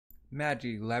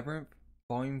Magi Labyrinth,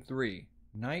 Volume 3,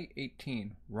 Night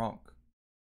 18, Rukh.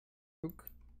 Rukh.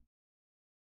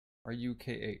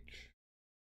 R-U-K-H.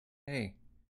 Hey,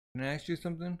 can I ask you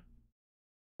something?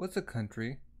 What's a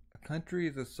country? A country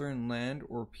is a certain land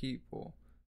or people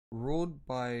ruled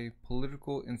by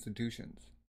political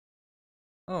institutions.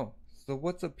 Oh, so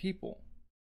what's a people?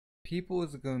 People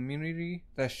is a community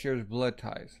that shares blood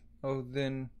ties. Oh,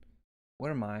 then,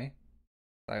 what am I?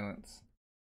 Silence.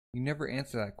 You never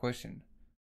answer that question.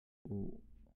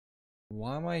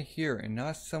 Why am I here and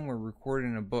not somewhere recorded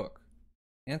in a book?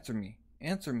 Answer me.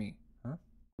 Answer me. Huh?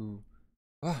 Ooh.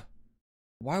 Ah.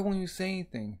 Why won't you say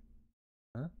anything?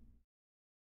 Huh?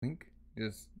 Link?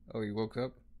 Oh, he woke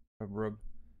up? Rub.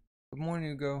 Good morning,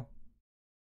 Hugo.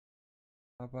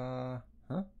 Papa.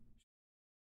 Huh?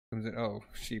 Comes in. Oh,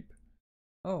 sheep.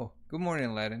 Oh, good morning,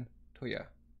 Aladdin. Toya.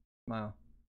 Smile.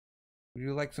 Would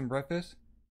you like some breakfast?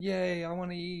 Yay, I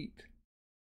want to eat.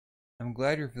 I'm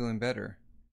glad you're feeling better.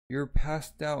 You're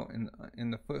passed out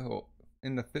in the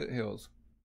foothills.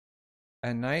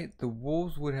 At night, the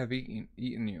wolves would have eaten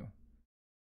you.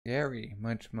 Scary,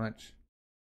 much.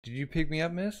 Did you pick me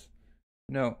up, miss?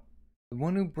 No. The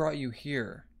one who brought you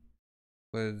here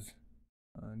was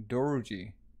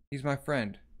Doruji. He's my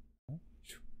friend.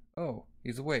 Oh,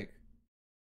 he's awake.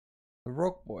 The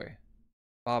Rukh boy.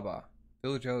 Baba,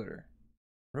 village elder.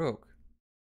 Rukh.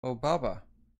 Oh, Baba.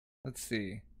 Let's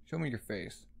see. Show me your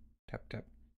face. Tap.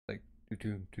 Like,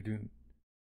 do.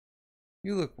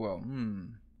 You look well.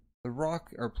 The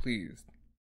Rukh are pleased.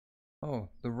 Oh,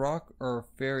 the Rukh are a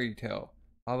fairy tale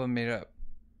Baba made up.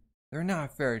 They're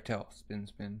not a fairy tale.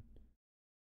 Spin.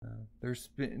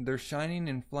 They're shining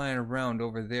and flying around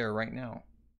over there right now.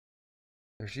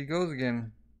 There she goes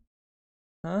again.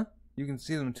 Huh? You can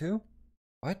see them too?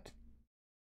 What?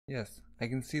 Yes, I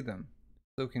can see them.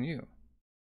 So can you.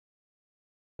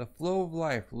 The flow of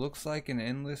life looks like an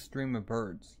endless stream of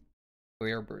birds. Oh,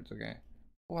 they are birds, okay.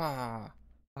 Wow.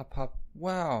 Hop.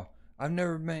 Wow. I've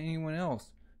never met anyone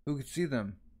else who could see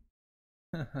them.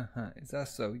 Is that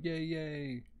so?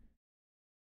 Yay.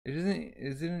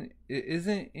 It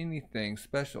isn't anything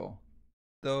special,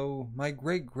 though my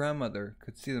great-grandmother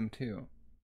could see them too.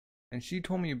 And she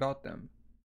told me about them.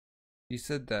 She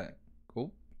said that,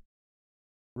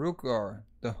 Rukh are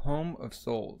the home of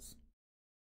souls.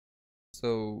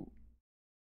 So,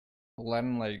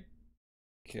 Aladdin,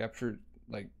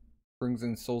 brings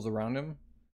in souls around him.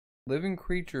 Living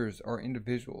creatures are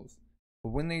individuals, but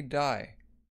when they die,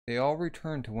 they all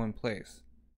return to one place.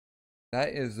 That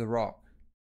is the Rukh.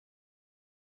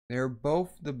 They are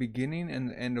both the beginning and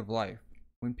the end of life.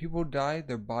 When people die,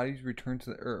 their bodies return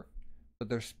to the earth, but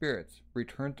their spirits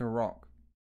return to Rukh.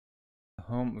 The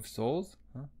home of souls?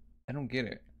 Huh? I don't get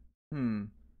it.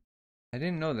 I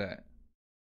didn't know that.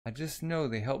 I just know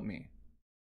they help me.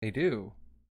 They do?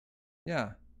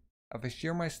 Yeah. If I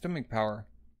share my stomach power,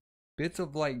 bits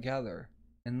of light gather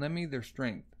and lend me their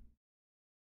strength.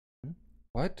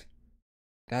 What?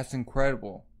 That's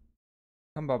incredible.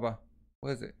 Come, Baba.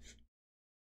 What is it?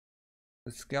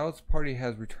 The scouts party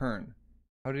has returned.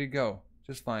 How did it go?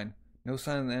 Just fine. No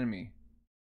sign of the enemy.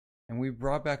 And we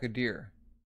brought back a deer.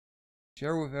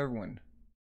 Share with everyone.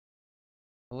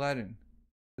 Aladdin,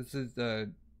 this is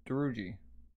Doruji.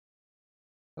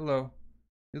 Hello.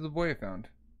 You're the boy I found.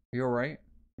 Are you alright?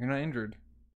 You're not injured.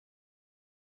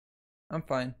 I'm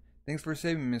fine. Thanks for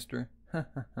saving me, mister.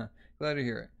 Glad to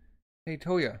hear it. Hey,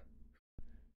 Toya.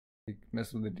 You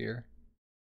mess with the deer.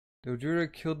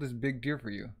 Dojura killed this big deer for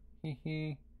you.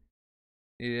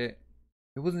 It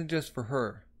wasn't just for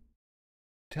her.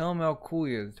 Tell him how cool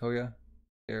he is, Toya.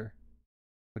 Stare.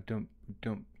 Ba-dump.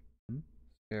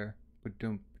 Stare.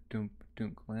 Ba-dump.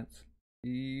 Glance.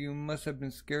 You must have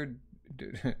been scared,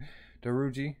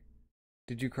 Doruji.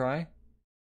 Did you cry?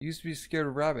 You used to be scared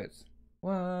of rabbits.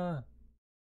 Wah.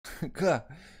 That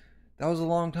was a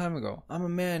long time ago. I'm a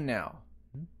man now.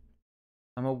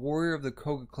 I'm a warrior of the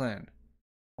Kouga clan.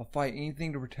 I'll fight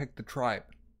anything to protect the tribe.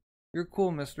 You're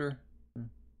cool, mister.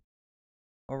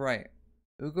 Alright.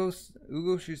 Ugo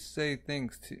should say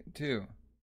things too.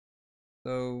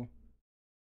 So,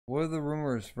 what are the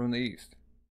rumors from the east?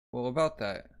 Well, about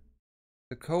that.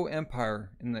 The Ko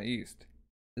Empire in the east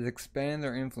is expanding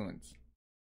their influence.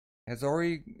 It has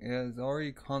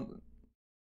already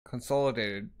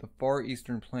consolidated the far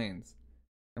eastern plains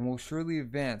and will surely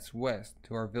advance west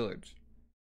to our village.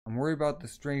 I'm worried about the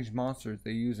strange monsters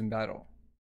they use in battle.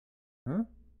 Huh?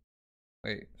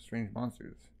 Wait, strange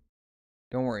monsters.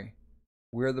 Don't worry.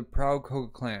 We are the proud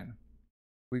Kouga clan.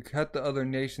 We kept the other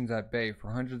nations at bay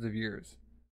for hundreds of years.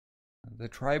 The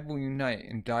tribe will unite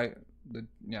and drive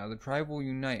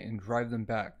them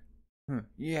back.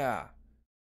 Yeah.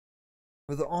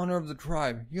 For the honor of the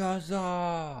tribe.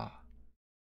 Yaza!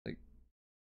 Like,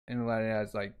 and Aladdin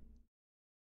has like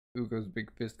Ugo's big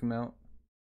fist come out.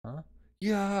 Huh?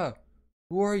 Yeah!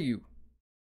 Who are you?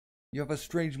 You have a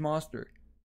strange monster.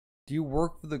 Do you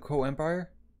work for the Ko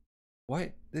Empire?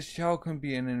 What? This child couldn't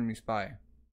be an enemy spy.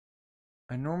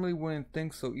 I normally wouldn't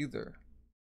think so either.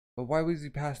 But why was he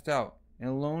passed out and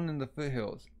alone in the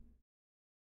foothills?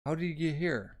 How did he get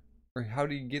here? Or how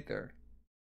did he get there?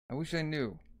 I wish I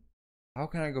knew. How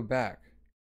can I go back?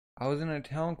 I was in a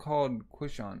town called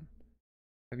Quishan.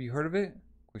 Have you heard of it?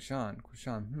 Quishan.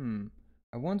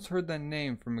 I once heard that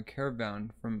name from a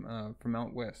caravan from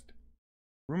out west.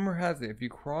 Rumor has it if you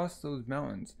cross those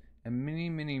mountains and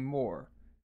many more,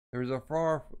 there is a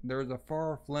far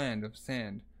off land of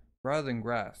sand rather than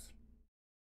grass.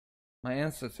 My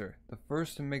ancestor, the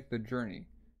first to make the journey,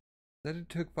 said it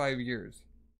took 5 years.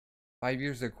 5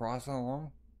 years to cross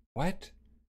along? What?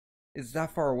 Is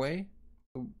that far away?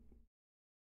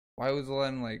 Why was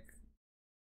Aladdin like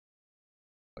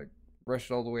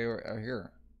rushed all the way out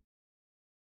here?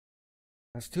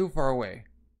 That's too far away.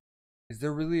 Is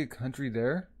there really a country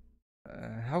there?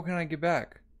 How can I get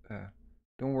back?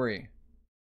 Don't worry.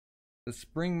 The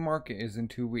spring market is in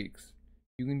 2 weeks.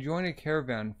 You can join a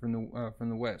caravan from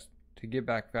the west to get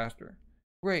back faster.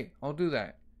 Great, I'll do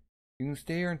that. You can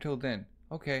stay here until then.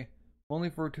 Okay, only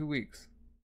for 2 weeks.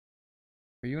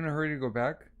 Are you in a hurry to go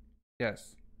back?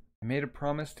 Yes. I made a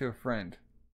promise to a friend.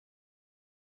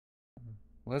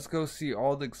 Let's go see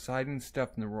all the exciting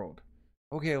stuff in the world.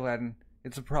 Okay, Aladdin,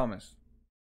 it's a promise.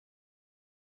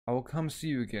 I will come see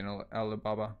you again,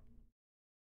 Alibaba.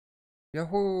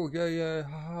 Yahoo! Yeah,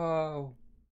 ha!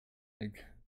 Like,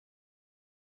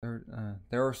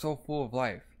 they are so full of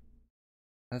life.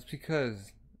 That's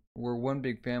because we're one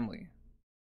big family.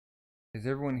 Is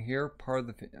everyone here part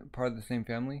of the same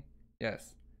family?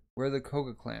 Yes, we're the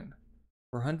Kouga clan.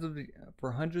 For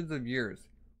hundreds of years,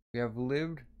 we have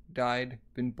lived, died,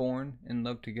 been born, and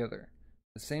loved together.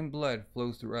 The same blood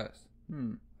flows through us.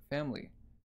 Family.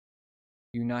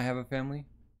 Do you not have a family?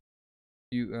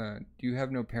 Do you have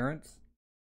no parents?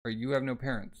 Or you have no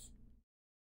parents?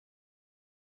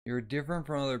 You're different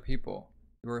from other people.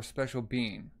 You are a special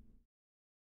being.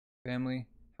 Family?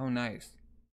 How nice.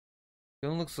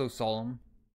 Don't look so solemn.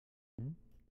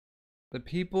 The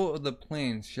people of the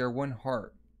plains share one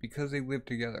heart because they live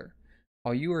together.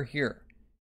 While you are here,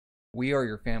 we are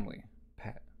your family.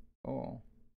 Pat. Oh.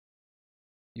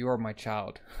 You are my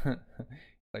child.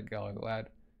 Like lad.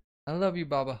 I love you,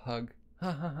 Baba. Hug.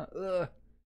 Ha ha ha. Ugh.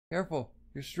 Careful.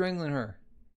 You're strangling her.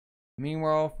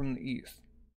 Meanwhile, from the east.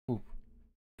 Boom.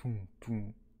 Boom.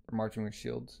 Boom. They're marching with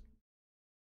shields.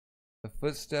 The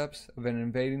footsteps of an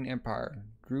invading empire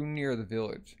drew near the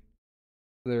village.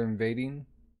 They're invading?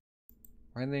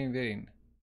 Why are they invading?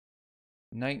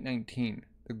 Night 19.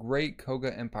 The Great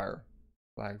Kouga Empire.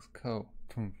 Flags Ko.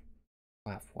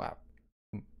 Whap whap.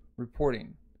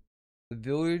 Reporting. The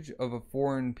village of a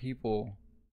foreign people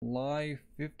lie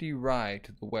 50 rai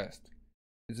to the west.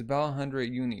 It's about 100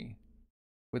 uni,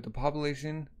 with the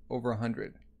population over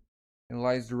 100. It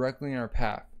lies directly in our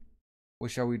path.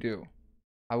 What shall we do?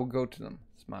 I will go to them.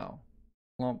 Smile.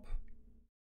 Plump.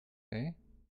 Okay.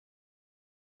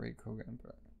 Great Kouga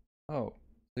Empire. Oh,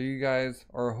 so you guys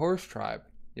are a horse tribe.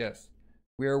 Yes.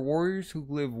 We are warriors who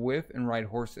live with and ride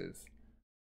horses.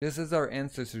 Just as our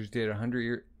ancestors did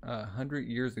 100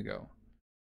 years ago.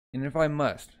 And if I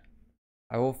must,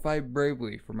 I will fight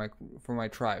bravely for my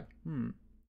tribe.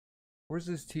 Where's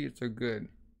this tea? It's so good.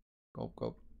 Gulp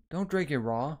gulp. Don't drink it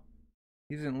raw.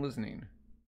 He isn't listening.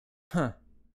 Huh.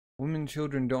 Women and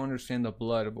children don't understand the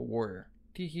blood of a warrior.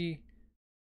 Teehee.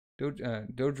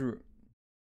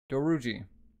 Doruji,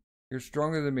 you're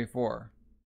stronger than before.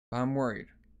 But I'm worried.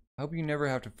 I hope you never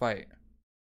have to fight.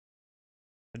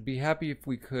 I'd be happy if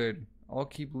we could all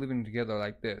keep living together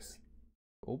like this.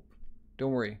 Oh,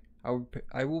 don't worry.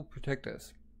 I will protect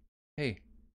us. Hey,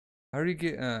 how do you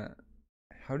get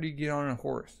on a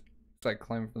horse? It's like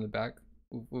climbing from the back.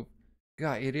 Oof, oof.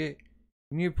 God, idiot.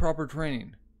 You need proper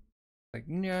training. Like,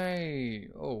 nay.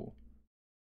 Oh.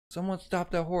 Someone stop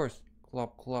that horse.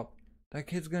 Clop, clop. That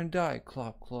kid's gonna die.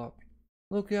 Clop, clop.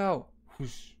 Look out.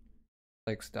 Whoosh.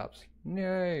 Like stops.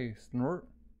 Nay. Snort.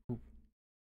 Oof.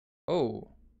 Oh.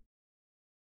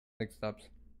 Like stops.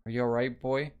 Are you alright,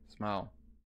 boy? Smile.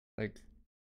 Like,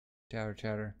 chatter,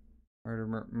 chatter. Murder,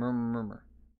 murmur, murmur.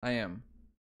 I am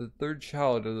the third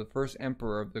child of the first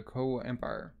emperor of the Kouga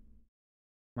Empire.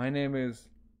 My name is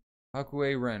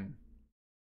Hakue Ren.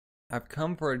 I've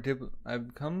come for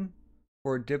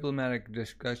a diplomatic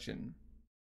discussion.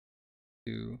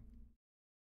 To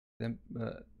the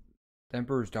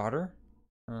emperor's daughter.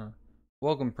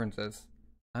 Welcome, princess.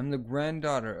 I'm the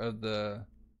granddaughter of the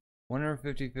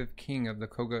 155th king of the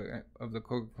Kouga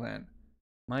clan.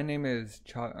 My name is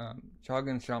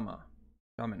Chagan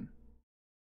Shaman.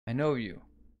 I know you.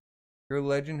 Your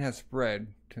legend has spread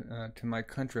to my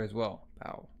country as well.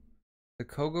 Bow. The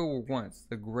Kouga were once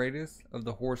the greatest of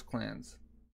the horse clans.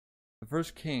 The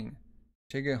first king,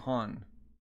 Chegehan,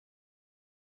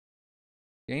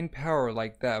 gained power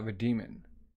like that of a demon,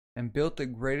 and built the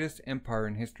greatest empire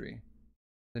in history.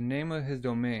 The name of his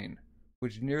domain,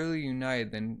 which nearly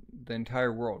united the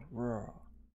entire world,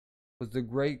 was the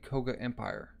Great Kouga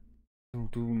Empire.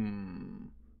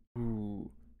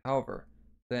 However,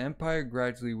 the empire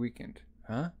gradually weakened.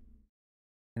 And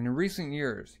in recent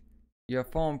years, you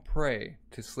have fallen prey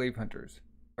to slave hunters.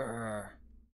 But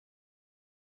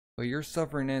your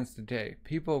suffering ends today.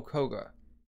 People of Kouga,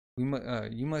 you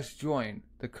must join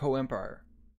the Kou Empire.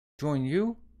 Join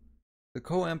you? The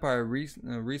Kou Empire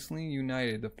recently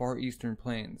united the far eastern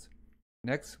plains.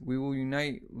 Next, we will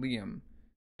unite Liam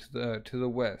to the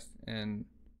west and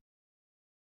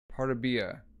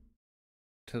Partabia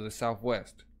to the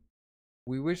southwest.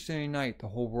 We wish to unite the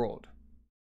whole world.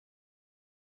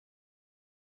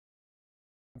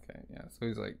 Okay, yeah, so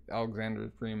he's like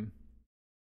Alexander's dream.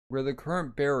 We're the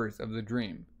current bearers of the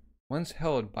dream, once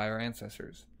held by our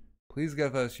ancestors. Please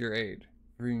give us your aid.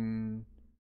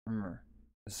 Remember,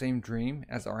 the same dream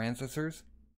as our ancestors?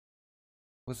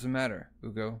 What's the matter,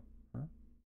 Ugo?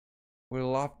 What a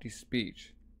lofty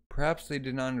speech. Perhaps they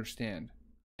did not understand.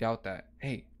 Doubt that.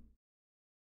 Hey,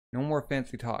 no more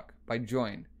fancy talk. By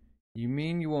join, you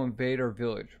mean you will invade our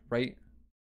village, right?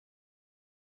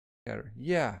 Scatter.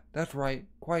 Yeah, that's right.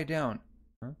 Quiet down.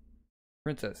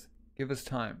 Princess, give us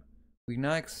time. We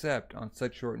cannot accept on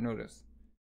such short notice.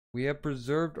 We have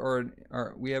preserved our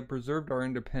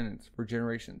independence for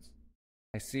generations.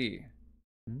 I see.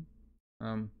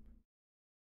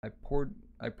 I poured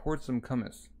some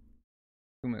kumis.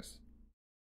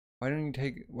 Why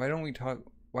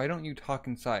don't you talk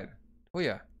inside? Oh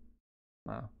yeah.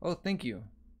 Wow. Oh, thank you.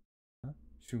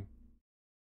 Shoo.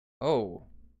 Oh.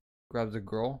 Grabs a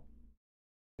girl.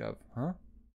 Shove. Why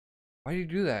do you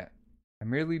do that? I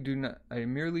merely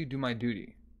do my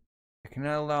duty. I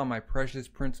cannot allow my precious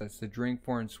princess to drink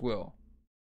foreign swill.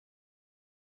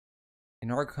 In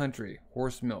our country,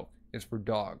 horse milk is for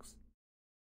dogs.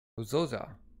 Oh,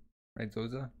 Zoza. Right,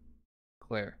 Zoza?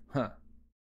 Claire.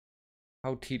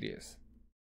 How tedious.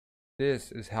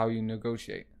 This is how you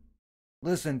negotiate.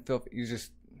 Listen, Filth, you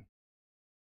just...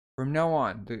 From now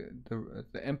on,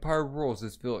 the Empire rules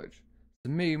this village.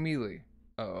 Submit immediately.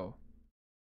 Uh-oh.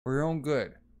 For your own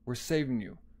good, we're saving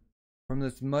you. From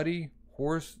this muddy,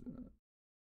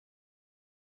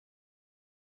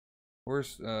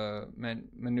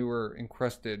 manure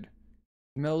encrusted,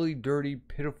 smelly, dirty,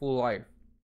 pitiful life.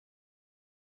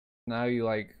 Now you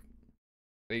I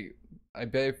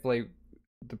bet if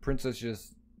the princess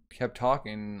just kept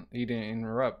talking, he didn't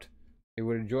interrupt, they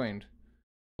would have joined.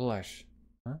 Blush.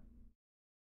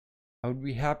 I would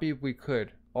be happy if we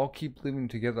could all keep living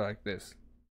together like this.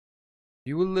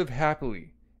 You would live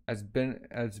happily as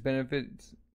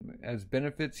benefits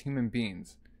human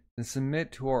beings, then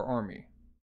submit to our army.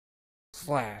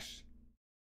 Slash.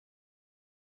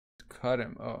 Cut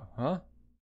him. Oh,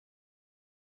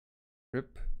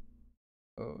 Rip.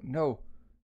 Oh, no.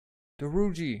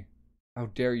 Daruji! How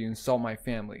dare you insult my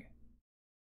family?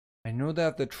 I know that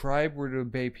if the tribe were to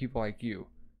obey people like you,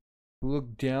 who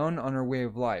look down on our way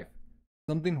of life,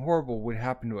 something horrible would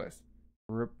happen to us.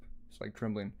 Rip. It's like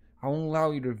trembling. I won't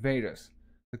allow you to invade us.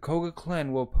 The Kouga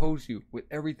clan will oppose you with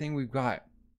everything we've got.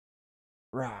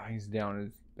 Rah, he's down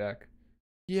his back.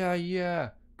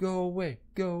 Yeah. Go away.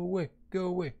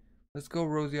 Let's go,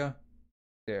 Rosia.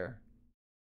 There.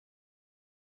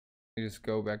 They just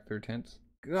go back to their tents.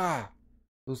 Gah!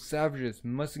 Those savages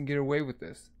mustn't get away with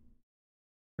this.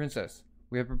 Princess,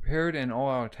 we have prepared an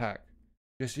all-out attack.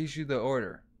 Just issue the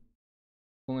order.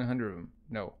 Only 100 of them.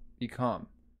 No, be calm.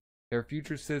 They are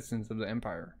future citizens of the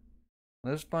Empire.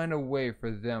 Let us find a way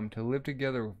for them to live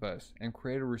together with us and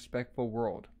create a respectful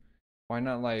world. Why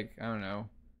not, I don't know,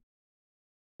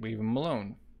 leave them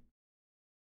alone?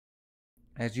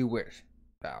 As you wish.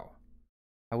 Bow.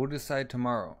 I will decide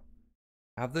tomorrow.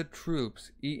 Have the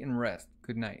troops eat and rest.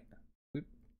 Good night.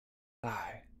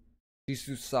 Sigh. She's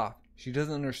too soft. She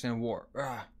doesn't understand war.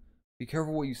 Be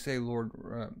careful what you say, Lord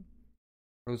Rosai.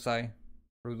 Rosai?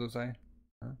 Rosai.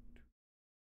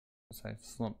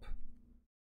 Slump.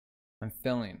 I'm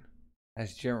failing.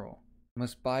 As general, I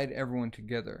must bind everyone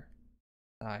together.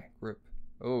 Sigh. Grip.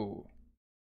 Oh.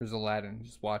 There's Aladdin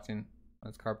just watching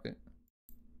on his carpet.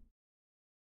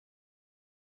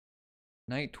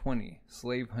 Night 20.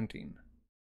 Slave hunting.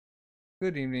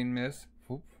 Good evening, miss.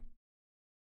 Whoop.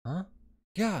 Huh?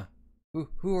 Yeah.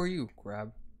 Who are you?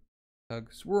 Grab.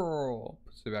 Tug. Swirl.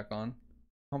 Puts it back on.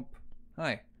 Hump.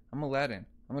 Hi, I'm Aladdin.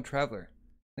 I'm a traveler.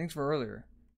 Thanks for earlier.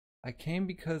 I came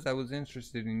because I was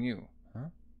interested in you. Huh?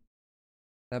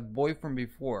 That boy from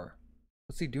before.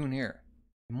 What's he doing here?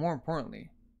 And more importantly,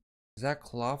 is that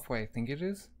cloth what I think it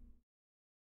is?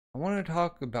 I want to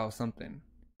talk about something,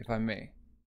 if I may.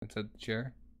 Said the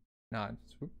chair. Nods.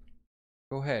 Swoop.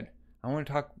 Go ahead. I want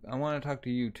to talk to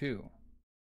you too.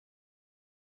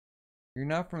 You're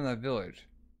not from that village.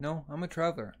 No, I'm a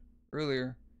traveler.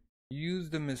 Earlier, you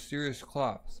used a mysterious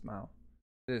cloth. Smile.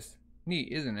 This.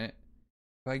 Neat, isn't it?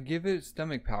 If I give it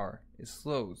stomach power, it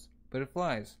slows, but it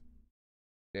flies.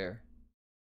 There.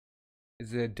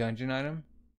 Is it a dungeon item?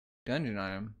 Dungeon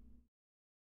item?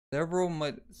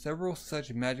 Several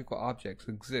such magical objects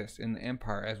exist in the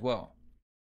Empire as well.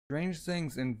 Strange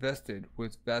things invested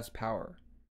with vast power.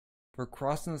 For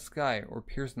crossing the sky or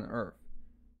piercing the earth.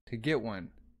 To get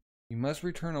one, you must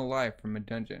return alive from a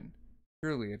dungeon.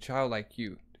 Surely a child like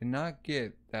you did not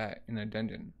get that in a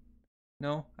dungeon.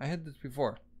 No, I had this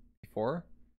before. Before?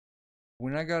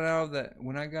 When I got out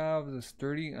of the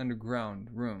sturdy underground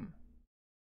room.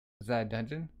 Was that a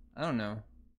dungeon? I don't know.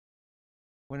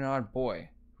 What an odd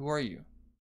boy. Who are you?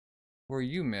 Who are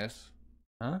you, miss?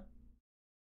 Huh?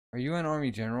 Are you an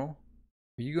army general?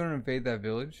 Are you going to invade that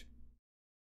village?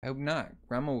 I hope not.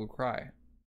 Grandma will cry.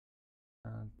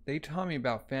 They taught me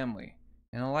about family,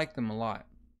 and I like them a lot.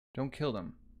 Don't kill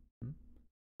them.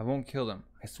 I won't kill them.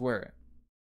 I swear it.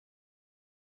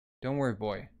 Don't worry,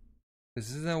 boy.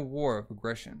 This isn't a war of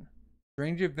aggression.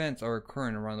 Strange events are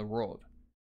occurring around the world,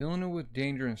 filling it with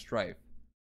danger and strife.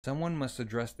 Someone must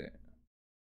address it.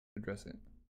 A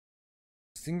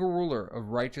single ruler of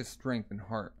righteous strength and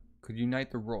heart could unite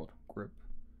the world, Grip,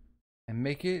 and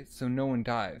make it so no one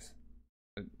dies.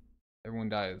 But everyone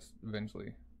dies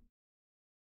eventually.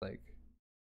 Like,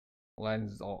 Aladdin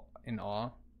is all in awe.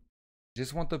 I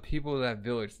just want the people of that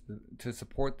village to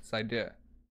support this idea.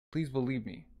 Please believe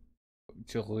me.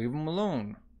 Just leave them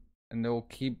alone, and they'll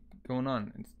keep going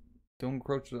on. And don't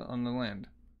encroach on the land.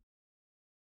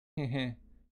 Hehe,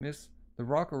 miss, the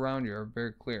rock around you are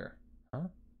very clear. Huh?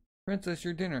 Princess,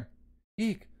 your dinner.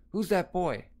 Eek, who's that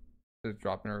boy? Just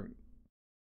dropping her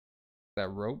that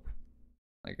rope,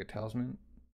 like a talisman.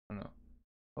 I don't know.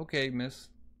 Okay, miss.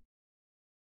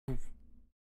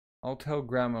 I'll tell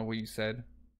Grandma what you said.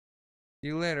 See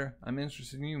you later. I'm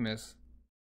interested in you, miss.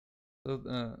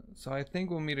 So I think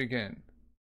we'll meet again.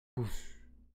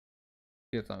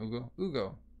 Gets on Ugo.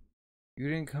 Ugo, you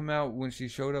didn't come out when she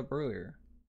showed up earlier.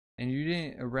 And you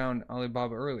didn't around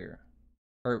Alibaba earlier.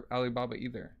 Or Alibaba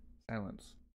either.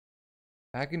 Silence.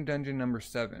 Back in dungeon number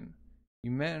 7,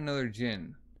 you met another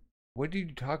djinn. What did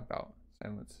you talk about?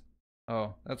 Silence.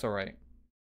 Oh, that's alright.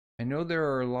 I know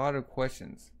there are a lot of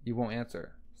questions you won't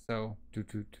answer. So, I'll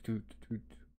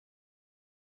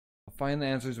find the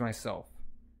answers myself.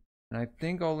 And I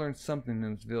think I'll learn something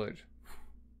in this village.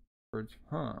 Birds,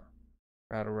 huh?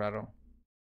 Rattle, rattle.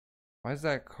 Why is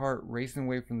that cart racing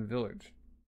away from the village?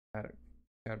 Chatter,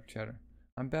 chatter, chatter.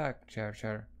 I'm back, chatter,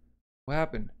 chatter. What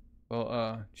happened?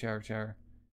 Well, chatter, chatter.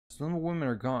 Some of the women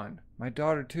are gone. My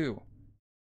daughter, too.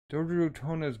 Dodru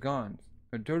Tona's gone.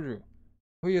 Dodru.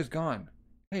 Toya's gone.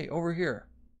 Hey, over here.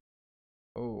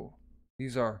 Oh,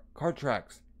 these are cart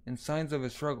tracks and signs of a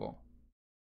struggle.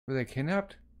 Were they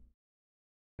kidnapped?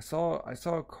 I saw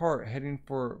a cart heading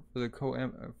for the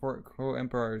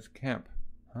co-emperor's camp.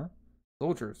 Huh?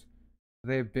 Soldiers.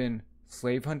 They have been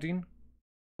slave hunting?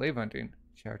 Slave hunting?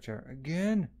 Chow chow.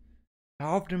 Again?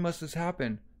 How often must this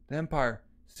happen? The Empire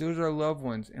steals our loved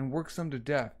ones and works them to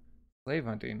death. Slave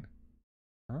hunting.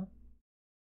 Huh?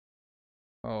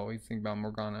 Oh, he's thinking about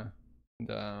Morgana.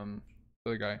 The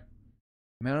other guy.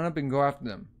 Man up and go after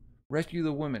them. Rescue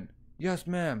the women. Yes,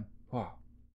 ma'am. Oh.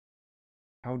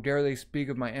 How dare they speak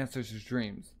of my ancestors'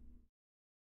 dreams?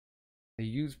 They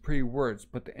use pretty words,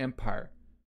 but the Empire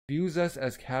views us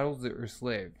as cattle or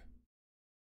slave.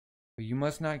 But you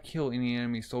must not kill any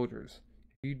enemy soldiers.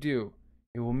 If you do,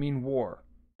 it will mean war.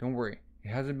 Don't worry, it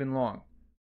hasn't been long.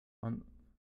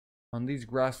 On these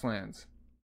grasslands,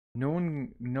 no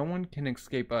one can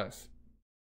escape us.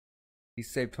 He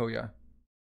saved Toya.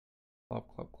 Club,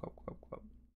 club, club, club, club.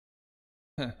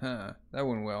 Haha, that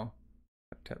went well.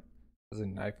 Tap, tap. There's a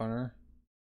knife on her.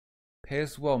 Pay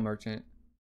us well, merchant.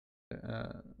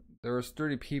 There are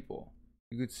sturdy people.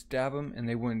 You could stab them and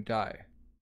they wouldn't die.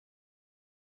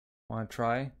 Wanna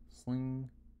try? Sling?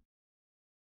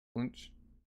 Flinch?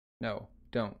 No,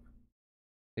 don't.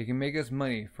 They can make us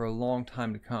money for a long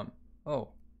time to come. Oh,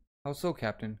 how so,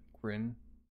 Captain? Grin.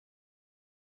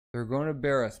 They're going to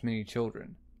bear us many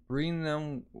children. Breeding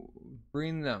them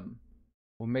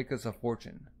will make us a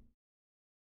fortune.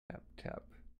 Tap, tap.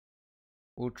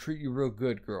 We'll treat you real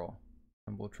good, girl.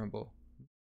 Tremble, tremble.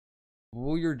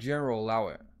 Will your general allow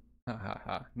it? Ha ha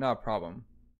ha, not a problem.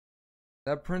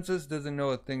 That princess doesn't know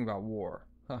a thing about war.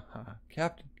 Ha ha ha.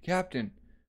 Captain,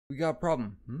 we got a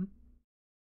problem.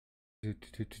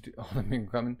 Oh, let me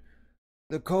coming.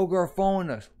 The Kouga are following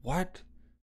us. What?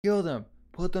 Kill them.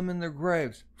 Put them in their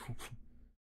graves.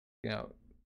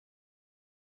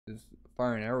 Just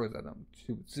firing arrows at them.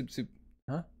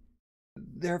 Huh?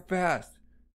 They're fast.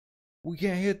 We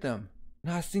can't hit them.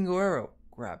 Not a single arrow.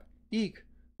 Grab. Eek.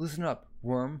 Listen up,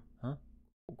 worm. Huh?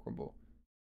 Grumble.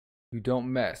 You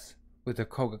don't mess with the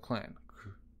Kouga clan.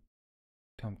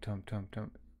 Tum tum tum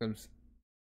tum.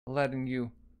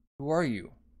 Aladdin, who are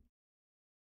you?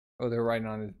 Oh, they're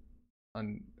riding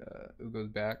on Ugo's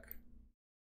back.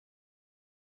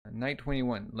 Night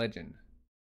 21, legend.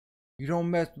 You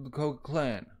don't mess with the Kouga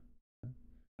clan.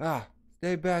 Ah,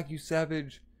 stay back, you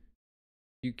savage.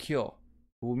 You kill.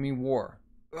 It will mean war.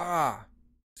 Ah,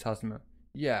 Sasima.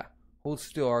 Yeah, hold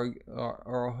still,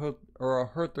 or I'll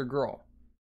hurt the girl.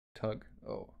 Tug.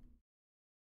 Oh.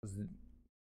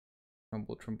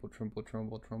 Tremble, tremble, tremble,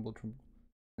 tremble, tremble, tremble.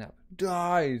 Snap.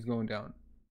 Die! He's going down.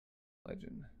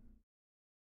 Legend.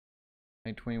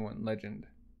 Night 21, legend.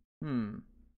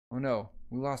 Oh no,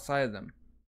 we lost sight of them.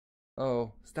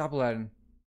 Oh, stop, Aladdin.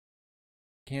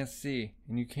 You can't see,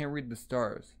 and you can't read the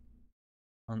stars.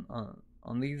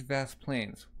 On these vast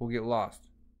plains, we'll get lost.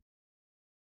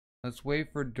 Let's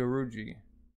wait for Daruji,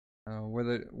 where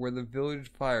the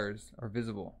village fires are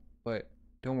visible. But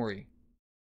don't worry,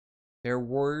 they're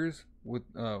warriors with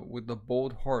the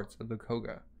bold hearts of the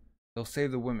Kouga. They'll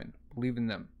save the women. Believe in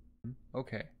them.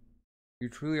 Okay. You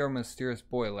truly are a mysterious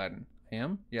boy, Aladdin. I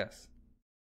am? Yes.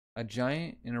 A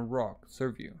giant and a rock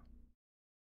serve you.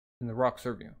 And the rock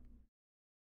serve you.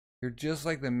 You're just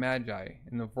like the Magi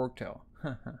in the folktale.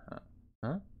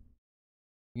 Huh?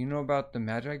 You know about the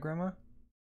Magi, Grandma?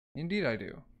 Indeed I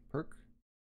do. Perk?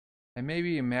 I may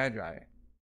be a Magi.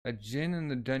 A djinn in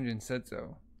the dungeon said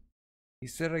so. He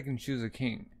said I can choose a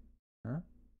king. Huh?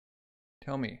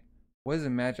 Tell me, what is a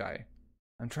Magi?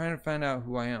 I'm trying to find out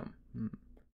who I am.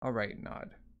 Alright,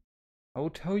 nod. I will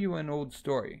tell you an old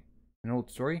story. An old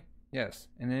story? Yes,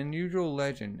 an unusual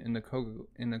legend in the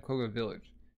Kouga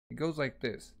village. It goes like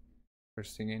this.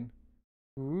 First singing.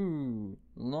 Ooh,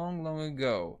 long, long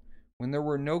ago, when there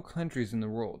were no countries in the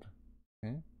world.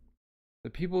 Okay? The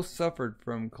people suffered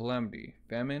from calamity,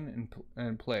 famine,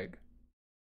 and plague,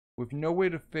 with no way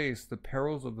to face the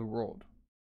perils of the world.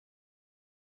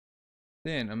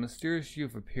 Then a mysterious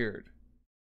youth appeared.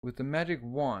 With a magic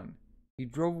wand, he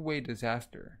drove away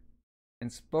disaster,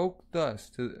 and spoke thus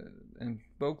to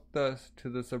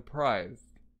the surprised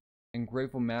and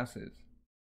grateful masses.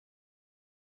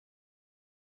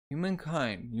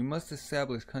 Humankind, you must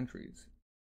establish countries.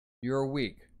 You are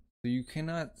weak, so you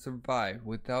cannot survive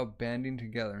without banding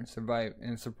together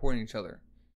and supporting each other.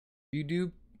 If you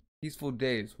do, peaceful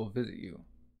days will visit you.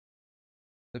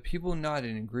 The people nodded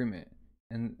in agreement,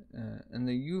 and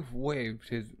the youth waved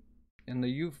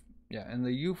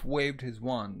his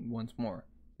wand once more.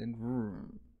 Then,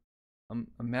 vroom,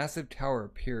 a massive tower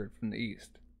appeared from the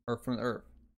east, or from the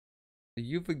earth. The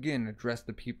youth again addressed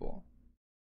the people.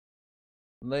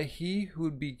 Let he who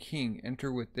would be king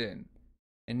enter within,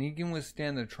 and he can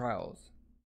withstand the trials,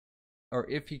 or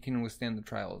if he can withstand the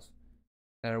trials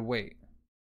that await,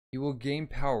 he will gain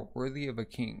power worthy of a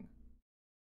king.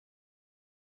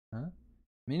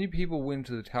 Many people went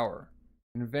to the tower,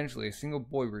 and eventually a single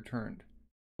boy returned,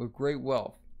 with great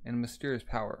wealth and mysterious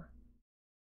power.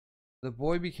 The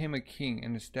boy became a king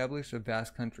and established a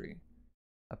vast country.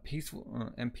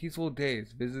 Peaceful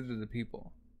days visited the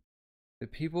people. The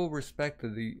people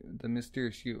respected the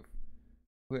mysterious youth,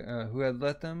 who had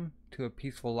led them to a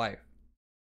peaceful life,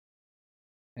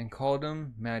 and called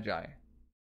him Magi.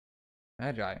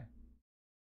 Magi?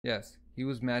 Yes, he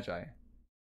was Magi.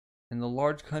 And the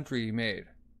large country he made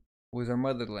was our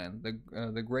motherland,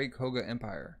 the great Kouga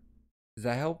Empire. Does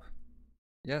that help?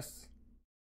 Yes.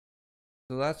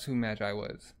 So that's who Magi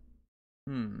was.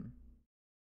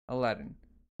 Aladdin,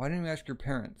 why didn't you ask your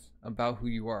parents about who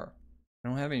you are? I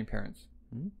don't have any parents.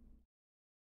 In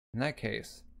that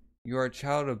case, you are a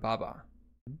child of Baba.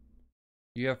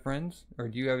 Do you have friends? Or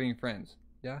do you have any friends?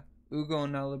 Yeah? Ugo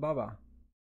and Alibaba.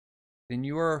 Then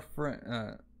you are a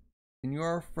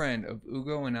friend of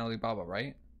Ugo and Alibaba,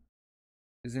 right?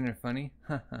 Isn't it funny?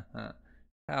 Ha ha ha.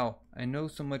 How? I know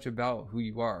so much about who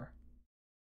you are.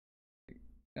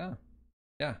 Yeah,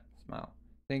 smile.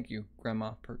 Thank you,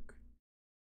 Grandma Perk.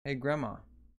 Hey, Grandma.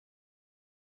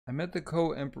 I met the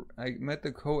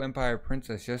co-empire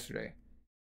princess yesterday,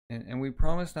 and we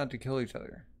promised not to kill each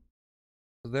other.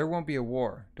 So there won't be a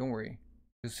war, don't worry.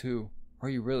 Just who are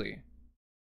you really?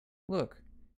 Look,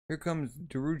 here comes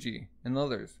Daruji and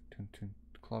others. Tun, tun,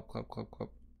 clop, clop, clop,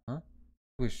 clop. Huh?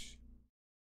 Swish.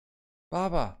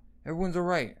 Baba, everyone's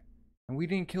alright. And we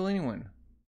didn't kill anyone.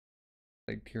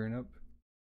 Like tearing up.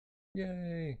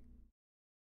 Yay.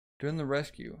 During the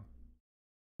rescue,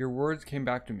 your words came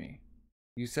back to me.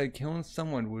 You said killing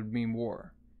someone would mean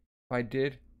war. If I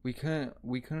did, we couldn't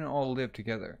all live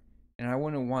together. And I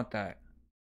wouldn't want that.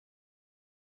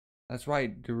 That's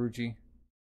right, Daruji.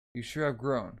 You sure have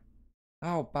grown.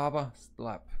 Oh, Baba,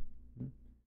 slap.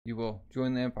 You will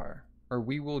join the Empire. Or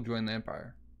we will join the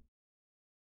Empire.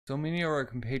 So many of our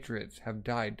compatriots have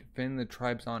died defending the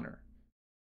tribe's honor.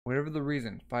 Whatever the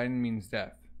reason, fighting means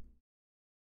death.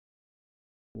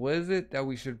 What is it that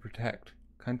we should protect?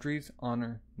 Country's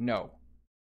honor? No.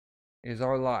 It is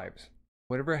our lives.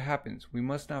 Whatever happens, we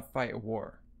must not fight a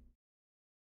war.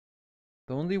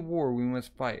 The only war we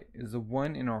must fight is the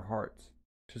one in our hearts,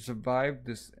 to survive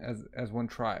this as one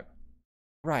tribe.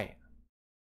 Right.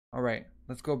 Alright,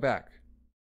 let's go back.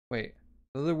 Wait,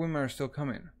 the other women are still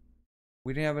coming.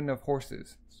 We didn't have enough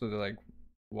horses, so they're like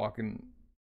walking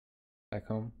back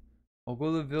home. I'll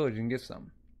go to the village and get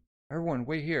some. Everyone,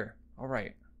 wait here.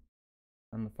 Alright.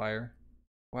 On the fire.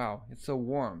 Wow, it's so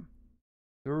warm.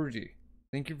 Daruji,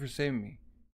 thank you for saving me.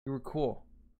 You were cool.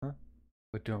 Huh?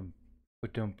 Ba-dum.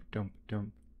 Ba-dum.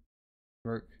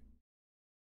 Rukh.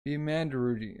 Be a man,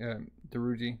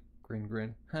 Daruji.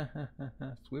 Grin. Ha ha ha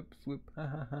ha. Swoop. Ha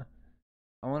ha ha.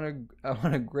 I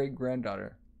want a great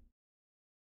granddaughter.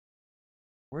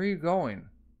 Where are you going?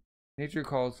 Nature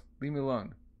calls. Leave me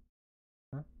alone.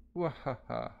 Huh?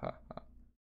 Wahahaha.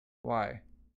 Why?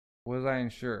 Was I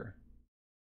unsure?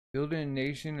 Building a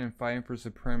nation and fighting for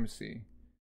supremacy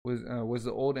was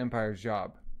the old empire's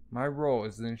job. My role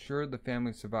is to ensure the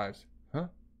family survives. Huh?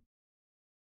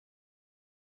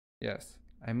 Yes,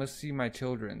 I must see my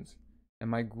children's and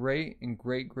my great and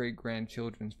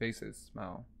great-great-grandchildren's faces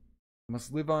smile. I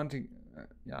must live on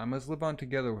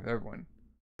together with everyone.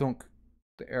 Thunk.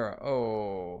 The era.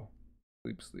 Oh.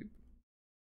 Sleep.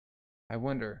 I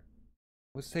wonder,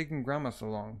 what's taking Grandma so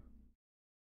long?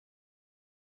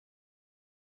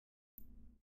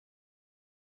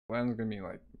 Gwen's gonna be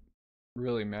like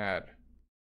really mad.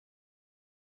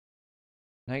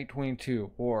 Night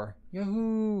 22. War.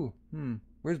 Yahoo!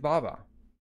 Where's Baba?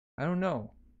 I don't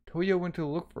know. Toya went to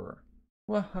look for her.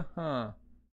 Wahaha.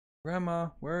 Grandma,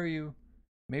 where are you?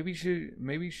 Maybe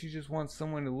she just wants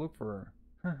someone to look for her.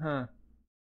 Haha.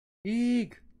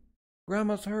 Eek!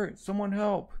 Grandma's hurt. Someone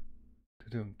help.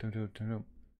 Tudum.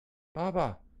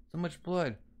 Baba, so much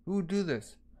blood. Who would do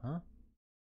this? Huh?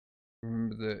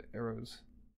 Remember the arrows.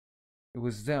 It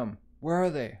was them. Where are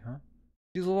they? Huh?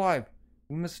 She's alive.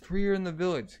 We must free her in the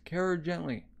village. Carry her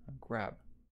gently. Grab.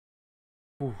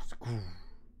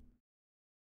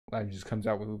 Lad just comes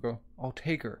out with Ugo. I'll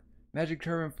take her. Magic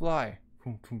turban fly.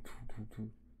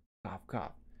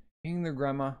 Cough. Hang there,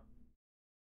 Grandma.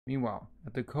 Meanwhile,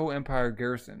 at the Co-Empire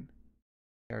garrison.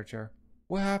 Chair.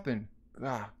 What happened?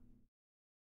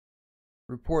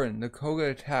 Reporting, the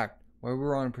Kouga attacked while we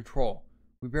were on patrol.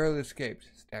 We barely escaped.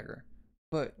 Stagger.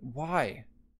 But why?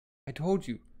 I told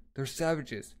you, they're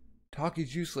savages. Talk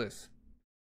is useless.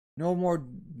 No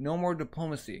more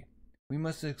diplomacy. We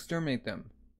must exterminate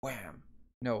them. Wham!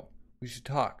 No, we should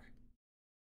talk.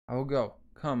 I will go.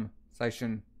 Come,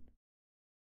 Saishin.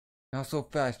 Not so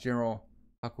fast, General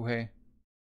Hakuhei.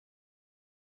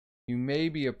 You may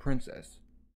be a princess,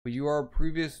 but you are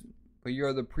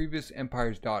the previous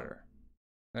emperor's daughter.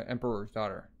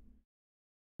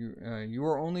 You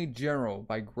are only general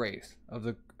by grace of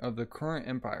the current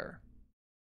empire,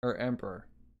 or emperor.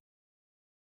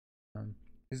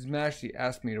 His Majesty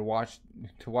asked me to watch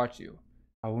you.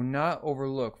 I will not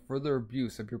overlook further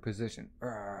abuse of your position.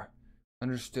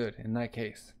 Understood. In that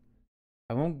case,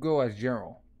 I won't go as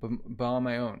general, but on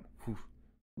my own.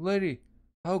 Lady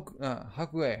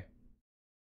Hakuei.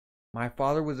 My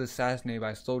father was assassinated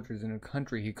by soldiers in a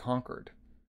country he conquered.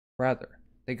 Rather,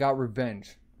 they got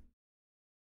revenge.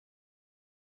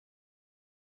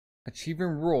 Achieving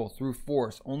rule through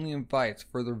force only invites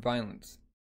further violence.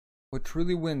 What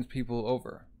truly wins people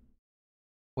over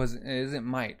isn't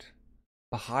might,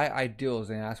 but high ideals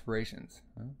and aspirations.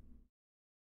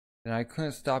 Then I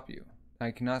couldn't stop you.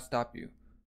 I cannot stop you.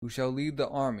 Who shall lead the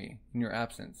army in your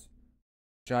absence?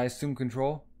 Shall I assume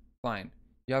control? Fine.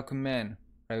 You have command,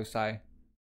 Ryusai.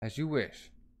 As you wish.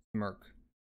 Smirk.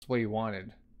 That's what he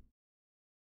wanted.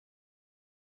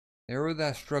 The arrow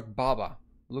that struck Baba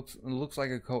looks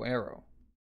like a arrow.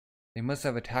 They must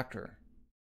have attacked her.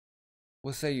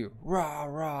 What say you? Rah,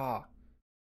 rah!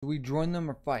 Do we join them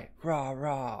or fight? Rah,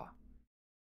 rah!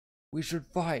 We should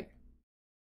fight!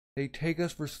 They take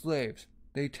us for slaves.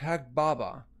 They attacked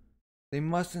Baba. They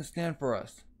mustn't stand for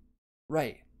us.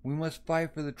 Right, we must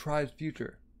fight for the tribe's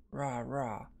future. Rah,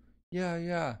 rah.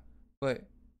 Yeah. But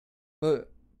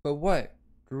what,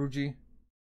 Guruji?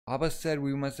 Baba said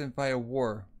we mustn't fight a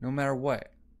war, no matter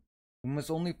what. We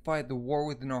must only fight the war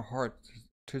within our hearts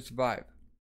to survive.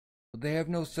 But they have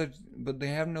no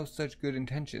such good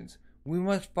intentions. We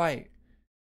must fight.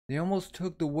 They almost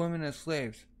took the women as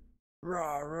slaves.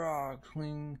 Rah, rah,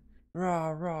 cling.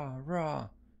 Rah, rah, rah.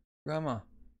 Grandma,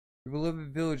 your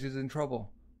beloved village is in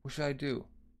trouble. What should I do?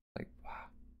 Like,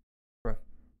 wow.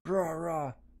 Rah,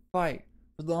 rah. Fight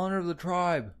for the honor of the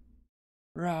tribe.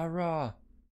 Rah, rah.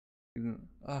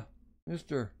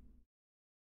 Mister,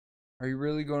 are you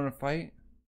really going to fight?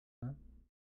 Huh?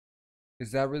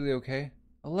 Is that really okay?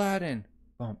 Aladdin!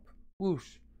 Bump.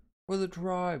 Whoosh. For the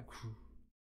tribe.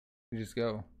 We just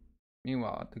go.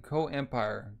 Meanwhile, the Ko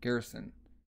Empire garrison.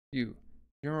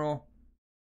 General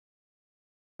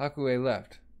Hakue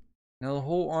left. Now the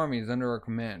whole army is under our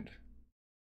command.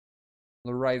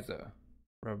 Laraiza.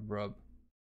 Rub.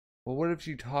 But what if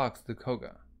she talks to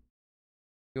Kouga?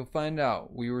 You'll find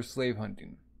out we were slave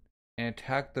hunting and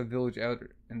attacked the village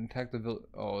elder.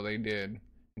 Oh, they did.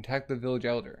 Attack the village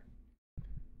elder.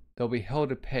 They'll be hell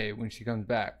to pay when she comes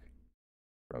back.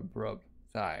 Rub.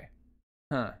 Sigh.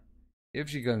 Huh. If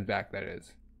she comes back, that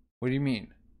is. What do you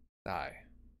mean? Sigh.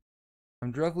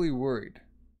 I'm dreadfully worried.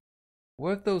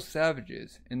 What if those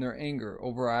savages, in their anger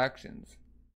over our actions,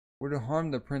 were to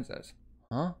harm the princess?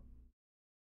 Huh?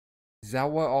 Is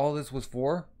that what all this was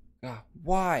for?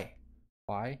 Why?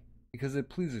 Why? Because it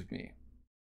pleases me.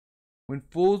 When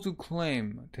fools who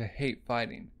claim to hate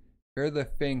fighting bare their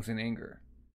fangs in anger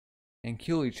and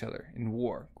kill each other in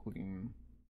war,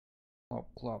 clop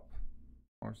clop,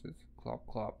 horses clop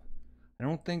clop. I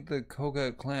don't think the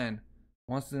Kouga clan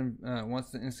wants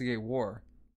to instigate war.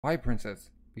 Why,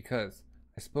 princess? Because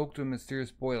I spoke to a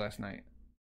mysterious boy last night.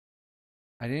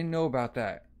 I didn't know about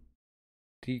that.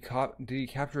 Did he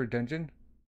capture a dungeon?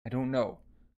 I don't know.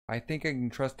 I think I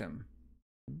can trust him.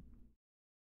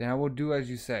 Then I will do as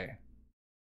you say.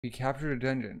 If he captured a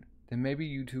dungeon, then maybe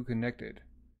you two connected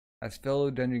as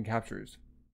fellow dungeon capturers.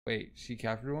 Wait, she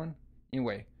captured one?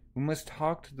 Anyway, we must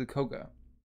talk to the Kouga.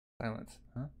 Silence.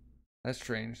 Huh? That's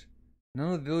strange.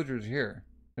 None of the villagers here.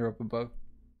 They're up above.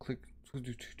 Click.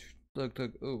 Look.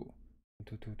 Ooh.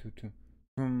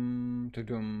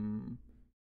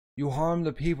 You harm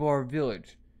the people of our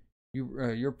village.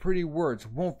 Your pretty words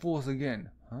won't fool us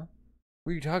again. Huh?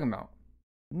 What are you talking about?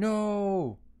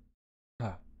 No!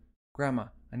 Grandma,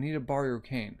 I need to borrow your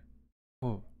cane.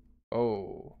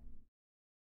 Oh.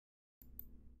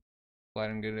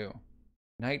 Flight.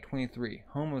 Night 23.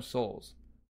 Home of Souls.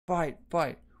 Fight!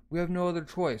 We have no other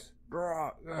choice.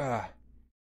 I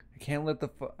can't let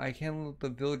the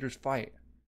villagers fight.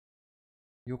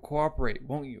 You'll cooperate,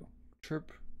 won't you?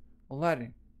 Chirp.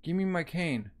 Aladdin, give me my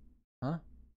cane. Huh?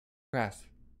 Grass.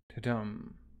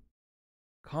 Ta-dum.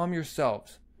 Calm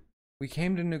yourselves. We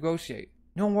came to negotiate.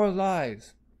 No more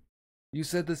lies. You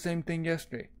said the same thing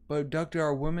yesterday, but abducted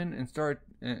our women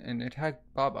and attacked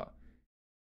Baba.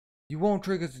 You won't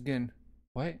trick us again.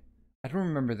 What? I don't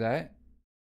remember that.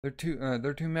 They're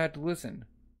too mad to listen.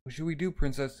 What should we do,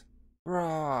 princess?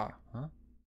 Rah! Huh?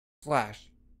 Slash.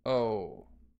 Oh.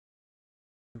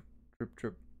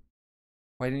 Trip.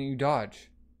 Why didn't you dodge?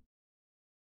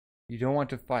 You don't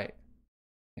want to fight.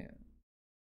 Yeah.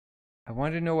 I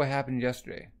wanted to know what happened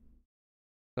yesterday.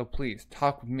 So please,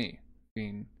 talk with me.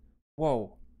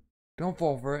 Whoa. Don't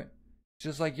fall for it. It's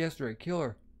just like yesterday. Kill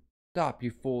her. Stop,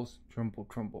 you fools.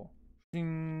 Trumble.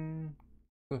 Ding.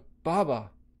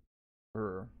 Baba.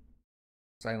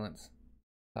 Silence.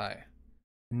 Sigh.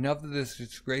 Enough of this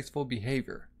disgraceful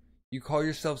behavior. You call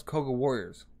yourselves Kouga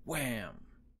warriors. Wham!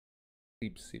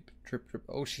 Sleep. Trip.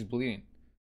 Oh, she's bleeding.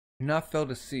 Do not fail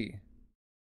to see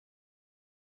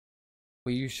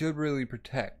what you should really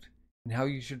protect and how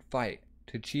you should fight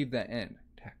to achieve that end.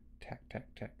 Tack.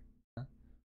 Huh?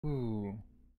 Ooh.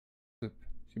 Flip.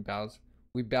 She bows.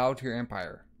 We bow to your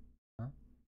empire. Huh?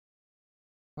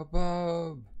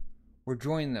 Above. We're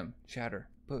joining them. Chatter.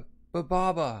 But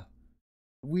Baba.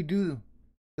 We do.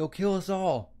 They'll kill us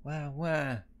all.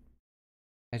 Wah.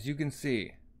 As you can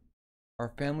see,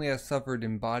 our family has suffered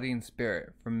in body and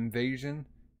spirit from invasion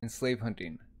and slave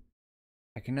hunting.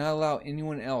 I cannot allow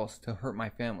anyone else to hurt my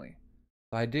family,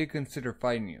 so I did consider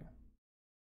fighting you.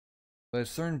 But a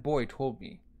certain boy told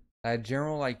me that a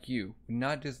general like you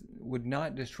would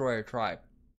not destroy a tribe.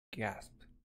 Gasped.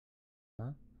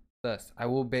 Huh? Thus, I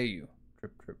will obey you.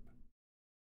 Drip, drip.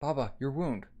 Baba, your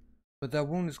wound. But that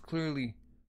wound is clearly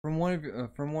from one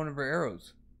of our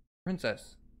arrows.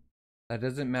 Princess. That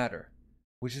doesn't matter.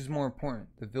 Which is more important,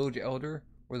 the village elder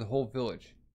or the whole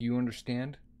village? You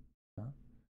understand? Huh?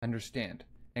 Understand.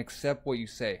 And accept what you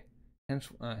say.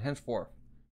 Henceforth,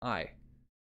 I,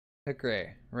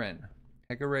 Hekare Ren,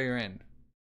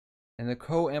 and the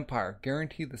Ko Empire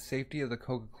guarantee the safety of the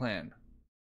Kouga clan.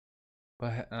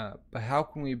 But how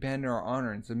can we abandon our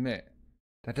honor and submit?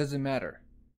 That doesn't matter.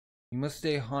 You must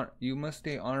stay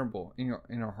honorable in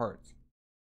your hearts.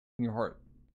 In your heart.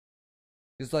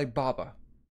 Just like Baba.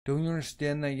 Don't you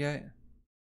understand that yet?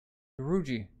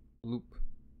 Hiruji. Loop.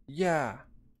 Yeah.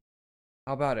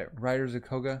 How about it, riders of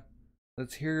Kouga?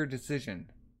 Let's hear your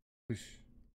decision. Whoosh.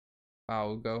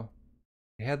 Wow, Ugo.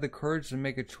 They had the courage to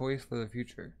make a choice for the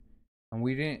future. And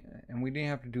we didn't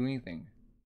have to do anything.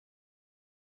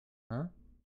 Huh?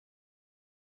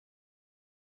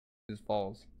 Just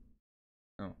falls.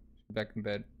 Oh, she's back in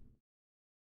bed.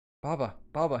 Baba,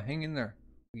 hang in there.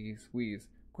 Wheeze.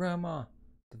 Grandma,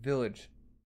 the village.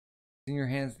 It's in your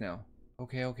hands now.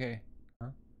 Okay.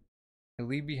 Huh? I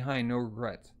leave behind no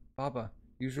regrets. Baba,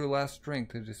 use your last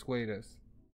strength to dissuade us.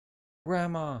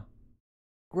 Grandma,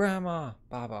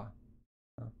 Baba.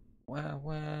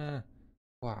 Wah.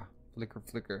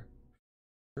 Flicker.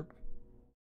 Chirp.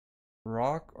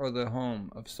 Rock or the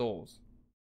home of souls.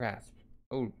 Grasp.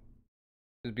 Oh,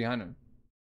 it's behind him.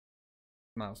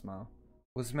 Smile.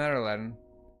 What's the matter, Aladdin?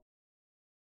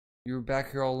 You were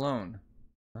back here all alone.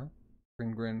 Huh?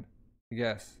 Grin.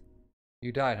 Yes.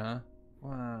 You died, huh?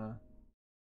 Wow.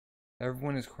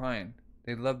 Everyone is crying.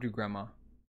 They loved you, Grandma.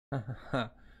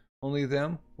 Only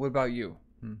them? What about you?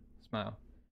 Smile.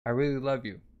 I really love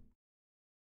you.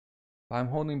 But I'm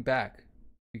holding back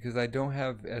because I don't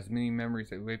have as many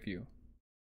memories with you.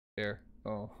 There.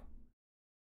 Oh.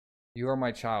 You are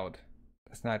my child.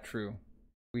 That's not true.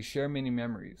 We share many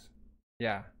memories.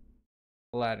 Yeah.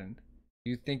 Aladdin,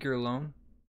 do you think you're alone?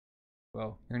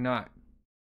 Well, you're not.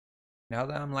 Now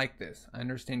that I'm like this, I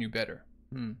understand you better.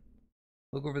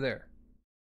 Look over there.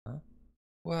 Huh?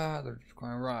 Wow, they're just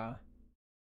crying rah.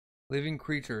 Living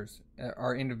creatures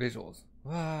are individuals.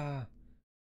 Wah.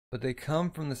 But they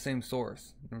come from the same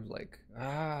source. And it was like,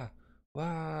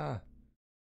 wah.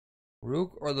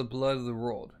 Rukh are the blood of the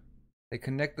world. They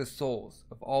connect the souls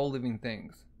of all living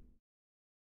things.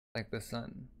 Like the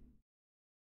sun.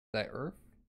 Is that Earth?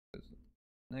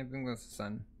 I think that's the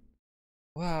sun.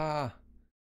 Wah.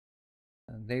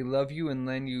 They love you and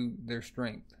lend you their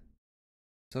strength.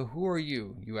 So who are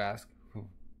you, you ask?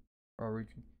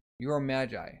 You are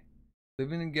Magi,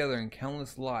 living together in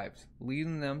countless lives,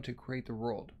 leading them to create the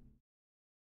world.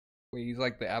 Wait, he's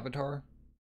like the Avatar?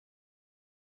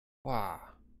 Wow.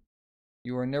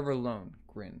 You are never alone,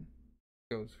 grin.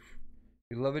 Goes,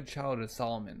 beloved child of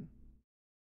Solomon.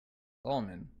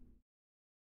 Solomon?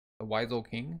 The wise old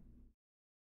king?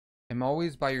 I'm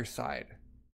always by your side.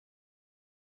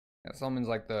 Yeah, Solomon's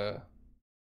like the...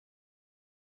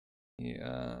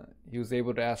 He was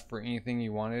able to ask for anything he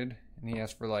wanted, and he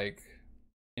asked for like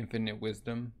infinite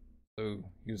wisdom. So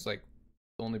he was like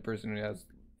the only person who has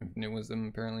infinite wisdom,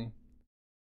 apparently.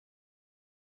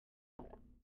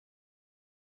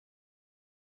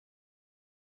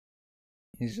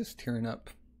 He's just tearing up.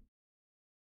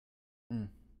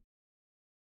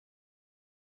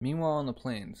 Meanwhile, on the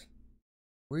plains.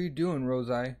 What are you doing,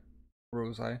 Rosei?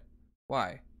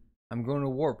 Why? I'm going to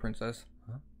war, princess.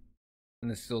 Huh? And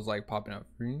this still's like popping up.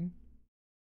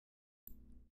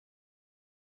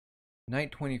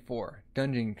 Night 24.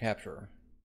 Dungeon capture.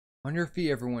 On your feet,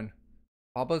 everyone.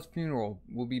 Baba's funeral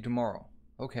will be tomorrow.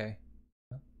 Okay.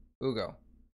 Ugo.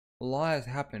 A lot has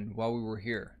happened while we were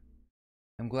here.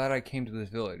 I'm glad I came to this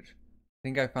village. I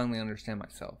think I finally understand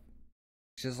myself.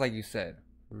 It's just like you said.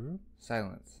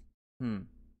 Silence.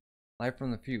 Life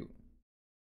from the flute.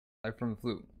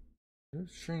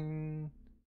 Shing.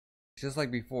 Just like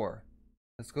before.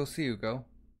 Let's go see Ugo.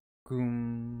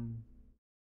 Goom.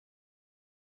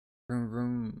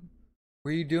 Vroom.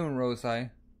 What are you doing,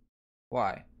 Rosei?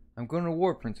 Why? I'm going to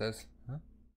war, princess. Huh?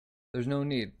 There's no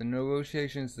need. The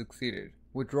negotiations succeeded.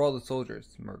 Withdraw the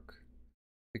soldiers, Merc.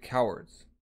 The cowards.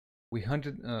 We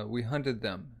hunted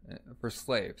them for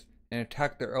slaves and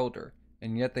attacked their elder,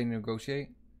 and yet they negotiate?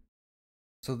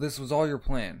 So this was all your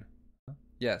plan? Huh?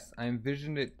 Yes, I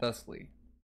envisioned it thusly.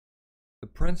 The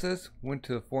princess went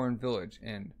to a foreign village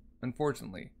and,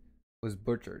 unfortunately, was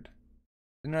butchered.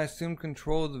 Then I assumed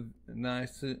control of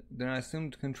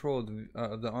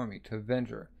the army to avenge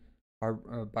her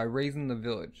by raising the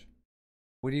village.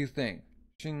 What do you think?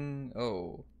 Shing.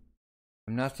 Oh,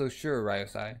 I'm not so sure,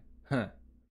 Ryosai. Huh.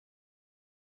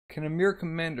 Can a mere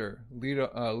commander lead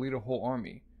a whole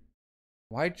army?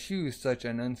 Why choose such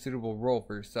an unsuitable role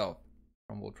for yourself?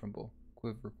 Tremble, tremble,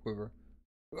 quiver, quiver.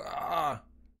 Ah!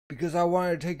 Because I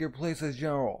wanted to take your place as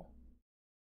general.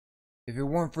 If it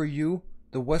weren't for you,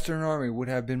 the Western Army would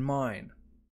have been mine.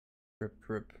 Trip,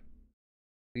 trip.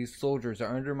 These soldiers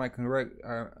are under my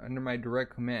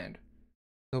direct command.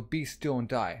 So be still and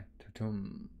die.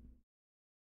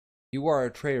 You are a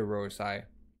traitor, Rosai,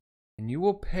 and you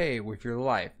will pay with your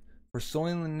life for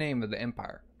sullying the name of the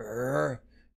Empire.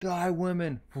 Die,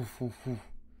 women!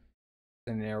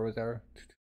 Sending arrows at her.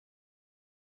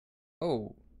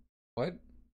 Oh, what?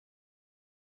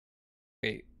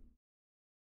 Wait.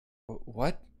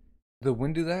 What? Did the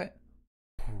wind do that?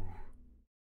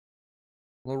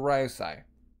 Rosai,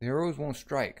 the arrows won't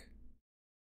strike.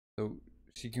 So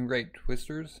she can create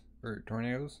twisters or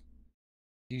tornadoes.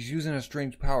 He's using a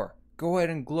strange power. Go ahead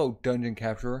and gloat, dungeon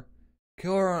capturer.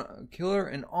 Killer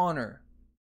and honor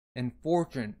and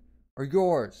fortune are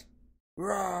yours.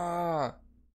 Rah!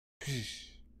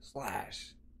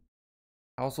 Slash.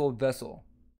 Household vessel.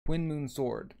 Twin moon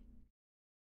sword.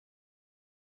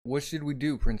 What should we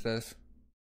do, princess?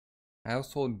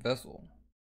 Household vessel.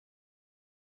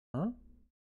 Huh?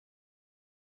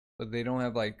 But they don't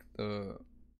have like the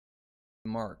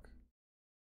mark.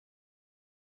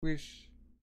 Wish.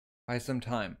 By some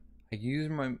time, I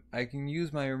can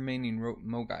use my remaining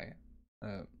Mogoi,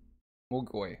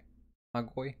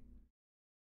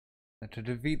 to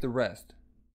defeat the rest.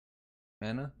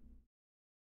 Mana.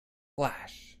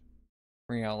 Flash.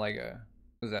 Bring out like a,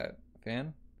 what's that?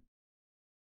 Fan?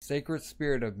 Sacred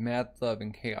spirit of mad love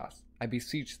and chaos, I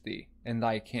beseech thee and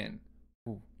thy kin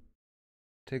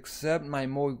to accept my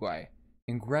Mogoi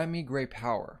and grant me great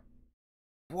power.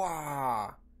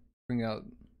 Wah! Bring out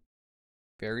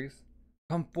fairies.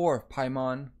 Come forth,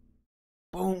 Paimon.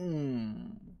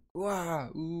 Boom! Wah!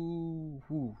 Ooh!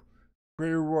 Ooh.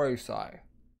 Pretty Royasai,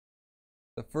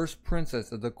 the first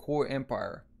princess of the Core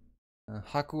Empire,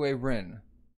 Hakue Rin,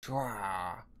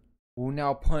 will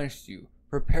now punish you.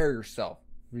 Prepare yourself.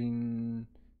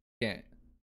 Can't.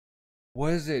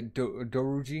 What is it,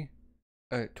 Doruji?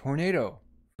 A tornado.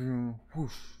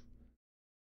 Whoosh.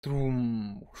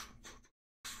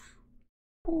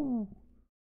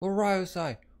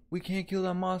 Loriosai, we can't kill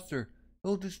that monster.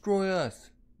 He'll destroy us.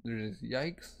 They're just,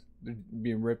 yikes. They're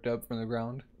being ripped up from the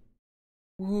ground.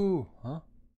 Woohoo, huh?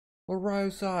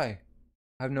 Loriosai.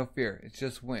 Have no fear, it's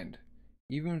just wind.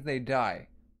 Even if they die,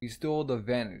 we still hold the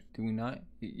advantage, do we not?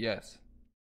 Yes.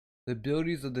 The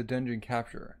abilities of the dungeon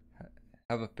capturer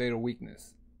have a fatal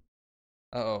weakness.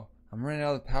 Uh-oh, I'm running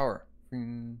out of power.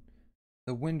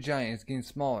 The wind giant is getting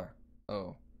smaller.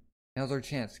 Oh, now's our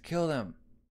chance. Kill them.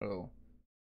 Oh,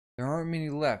 there aren't many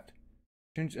left.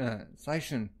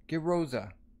 Saishun, get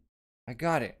Rosa. I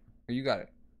got it. Or you got it.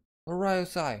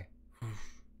 Loriosai.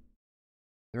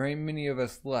 There ain't many of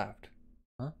us left.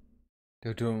 Huh?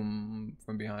 Doom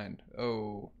from behind.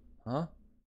 Oh, huh?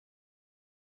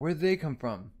 Where'd they come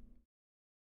from?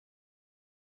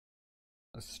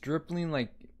 A stripling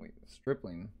like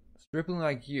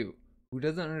you, who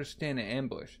doesn't understand an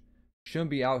ambush, shouldn't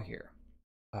be out here.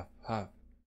 Huff, huff.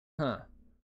 Huh.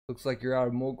 Looks like you're out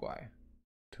of Mogwai.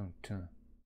 Tum, tum.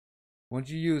 Once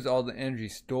you use all the energy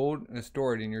stored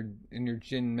in your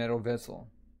Jin metal vessel,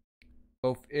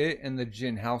 both it and the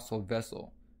Jin household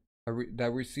vessel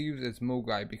that receives its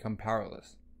Mogwai become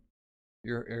powerless.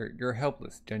 You're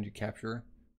helpless, dungeon capturer.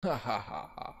 Ha ha ha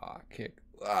ha ha. Kick.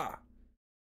 Ah.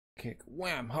 Kick.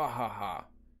 Wham. Ha ha ha.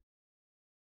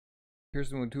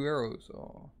 Pierce him with 2 arrows.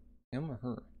 Oh, him or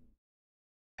her?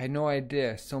 I had no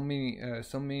idea so many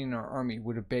in our army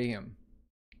would obey him.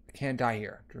 I can't die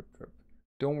here. Drip, drip.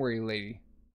 Don't worry, lady.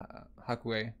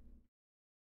 Hakue.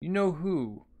 You know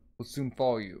who will soon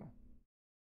follow you.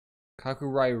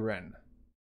 Kakurai Ren.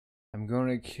 I'm going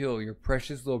to kill your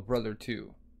precious little brother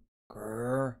too.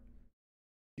 Grrr.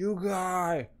 You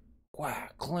guy.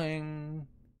 Whack, cling.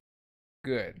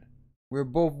 Good. We're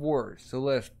both warriors, so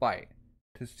let us fight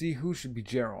to see who should be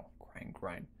general. Grind,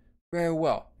 grind. Very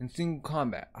well. In single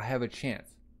combat, I have a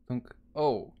chance.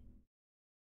 Oh.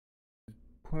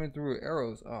 Pointing through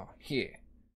arrows. Oh, here.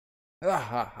 Ha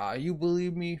ha ha. You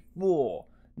believe me? Fool.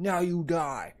 Now you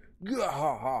die. Ha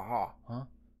ha ha ha. Huh?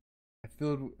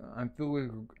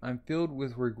 I'm filled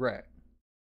with regret.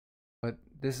 But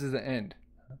this is the end.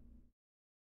 Huh?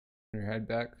 Turn your head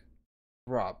back.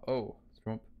 Rob. Oh.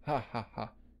 Thrump. Ha ha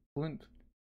ha. Flint.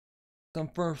 Some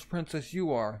first princess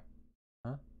you are.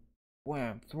 Huh?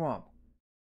 Wham. Thrump.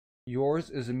 Yours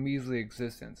is a measly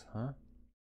existence, huh?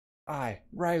 I,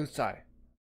 Ryusai.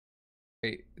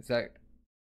 Wait, is that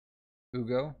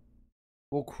Ugo?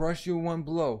 We'll crush you in one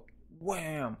blow.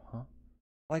 Wham! Huh?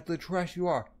 Like the trash you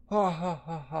are. Ha ha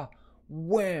ha ha.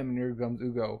 Wham! And here comes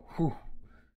Ugo. Whew.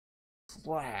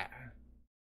 Slap.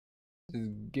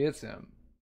 Just gets him.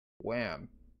 Wham.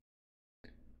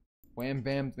 Wham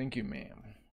bam, thank you, ma'am.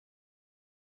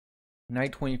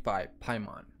 Night 25,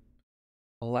 Paimon.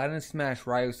 Aladdin smashed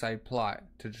Ryu's side plot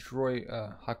to destroy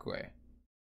Hakuei.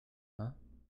 Huh?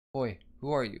 Boy,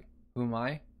 who are you? Who am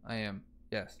I? I am.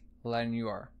 Yes. Aladdin, you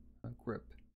are. Grip.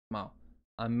 Smile.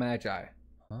 I'm Magi.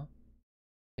 Huh?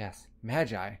 Yes.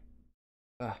 Magi?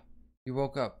 You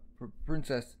woke up.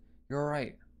 Princess, you're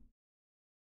alright.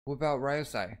 What about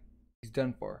Ryosai? He's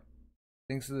done for.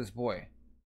 Thanks to this boy.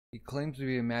 He claims to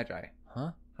be a Magi.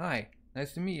 Huh? Hi.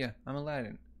 Nice to meet you. I'm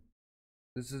Aladdin.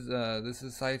 This is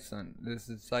Saishun. This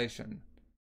is Saishun.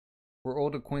 We're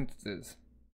old acquaintances.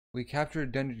 We captured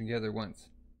a dungeon together once.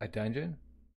 A dungeon?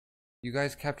 You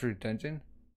guys captured a dungeon?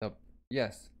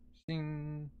 Yes.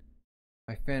 Shing.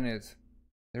 My fan is.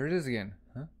 There it is again.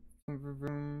 Huh?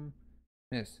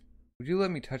 Miss, would you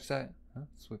let me touch that? Huh?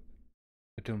 Swip.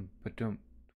 Ba-dum, ba-dum.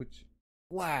 Twitch.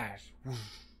 Flash. Whoosh.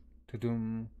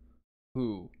 Ta-dum.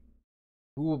 Who?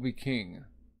 Who will be king?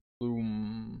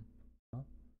 Bloom. Huh?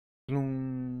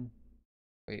 Bloom.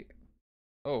 Wait.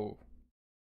 Oh.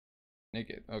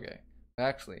 Naked. Okay.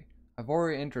 Actually, I've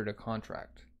already entered a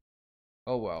contract.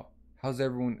 Oh well. How's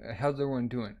everyone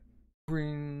doing?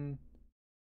 Bring.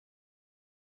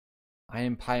 I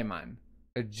am Paimon,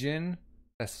 a djinn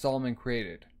that Solomon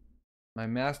created. My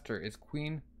master is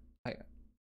Queen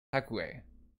Hakuei.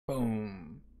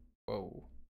 Boom. Whoa.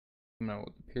 Coming out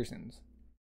with the piercings.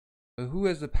 But who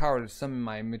has the power to summon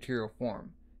my material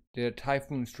form? Did a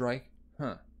typhoon strike?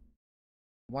 Huh.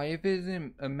 Why, if it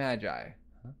isn't a Magi?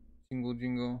 Huh? Jingle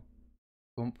jingle.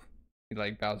 Boom. He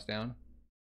like bows down.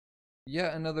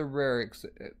 Yet another rare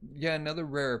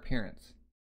appearance.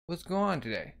 What's going on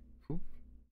today?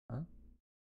 Huh?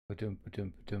 Ba-dum,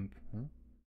 ba-dum, ba-dum. Huh?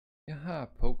 Yaha,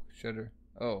 poke, shudder.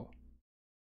 Oh.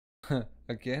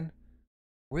 Again?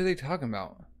 What are they talking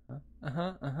about?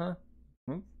 Huh?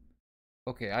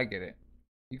 Okay, I get it.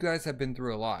 You guys have been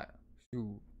through a lot.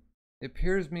 Shoo. It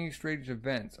appears many strange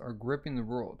events are gripping the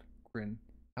world. Grin.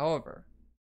 However,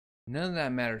 none of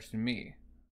that matters to me.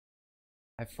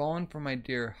 I've fallen for my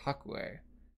dear Hakuei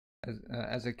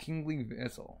as a kingly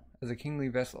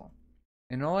vessel.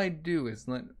 And all I do is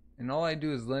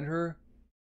lend her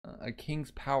a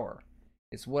king's power.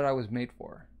 It's what I was made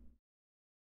for.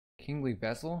 Kingly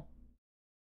vessel?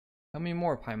 Tell me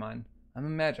more, Paimon. I'm a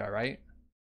Magi, right?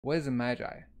 What is a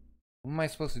Magi? What am I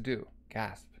supposed to do?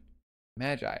 Gasp.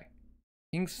 Magi.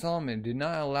 King Solomon did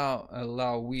not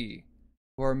allow we,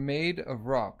 who are made of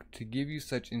rock, to give you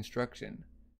such instruction.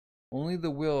 Only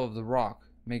the will of the rock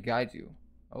may guide you.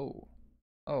 Oh.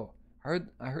 I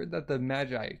heard that the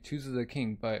Magi chooses a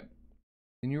king, but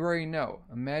then you already know,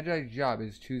 a Magi's job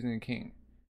is choosing a king.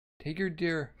 Take your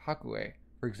dear Hakuei,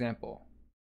 for example.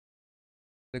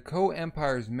 The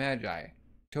Co-Empire's Magi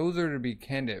chose her to be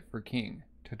candidate for king.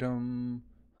 Ta-dum.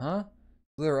 Huh?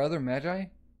 So there are other Magi? I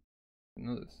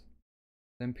know this.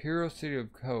 The imperial city of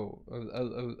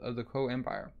the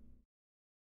Co-Empire.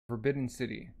 Forbidden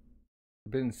city,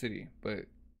 but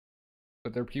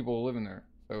there are people living there,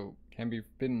 so can't be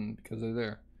forbidden because they're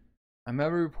there. I'm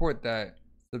happy to report that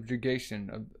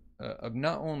subjugation of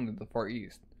not only the Far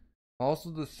East, but also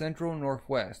the Central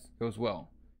Northwest goes well,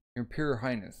 Your Imperial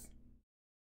Highness.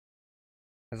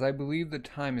 As I believe the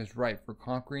time is right for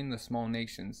conquering the small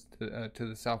nations to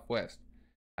the southwest,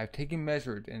 I've taken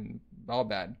measures in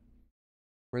Balbad,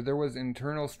 where there was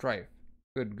internal strife.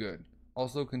 Good.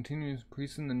 Also continue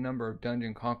increasing the number of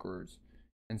dungeon conquerors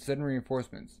and sending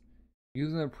reinforcements,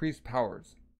 using the priest's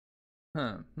powers.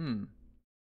 I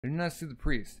did not see the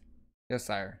priest. Yes,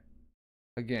 sire.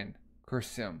 Again,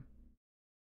 curse him.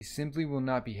 He simply will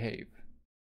not behave.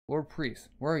 Lord Priest,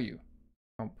 where are you?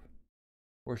 Chump.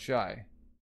 Or should I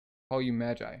call you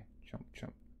Magi?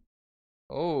 Chump.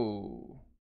 Oh.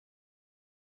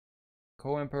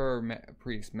 Co-Emperor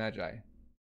Priest, Magi.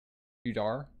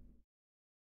 Udar?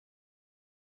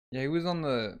 Yeah, he was on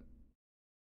the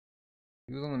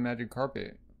magic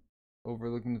carpet,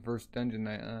 overlooking the first dungeon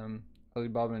that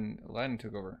Alibaba and Aladdin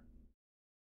took over.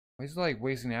 Why is he like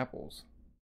wasting apples?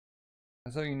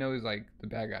 That's how you know he's like the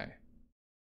bad guy.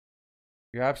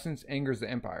 Your absence angers the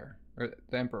emperor, but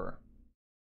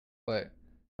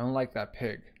I don't like that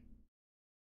pig.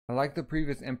 I like the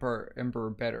previous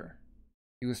emperor better.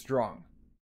 He was strong.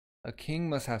 A king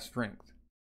must have strength.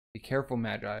 Be careful,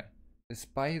 Magi.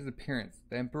 Despite his appearance,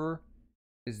 the emperor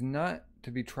is not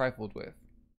to be trifled with.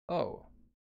 Oh,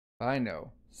 but I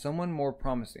know someone more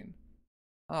promising.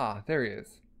 Ah, there he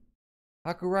is.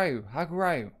 Hakuryu.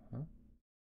 Huh?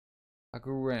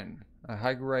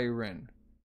 Hakurai Ren.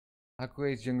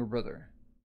 Hakurei's younger brother.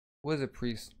 What is it,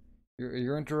 priest?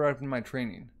 You're interrupting my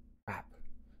training. Crap.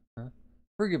 Huh?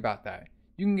 Forget about that.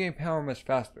 You can gain power much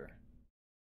faster.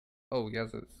 Oh, he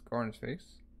has a scar on his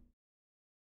face?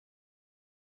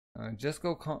 Just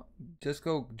go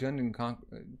dungeon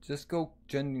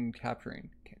capturing.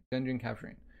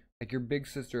 Like your big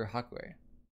sister Hakuei.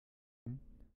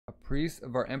 A priest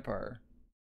of our empire,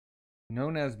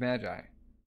 known as Magi,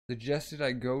 suggested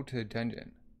I go to a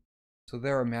dungeon. So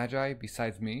there are Magi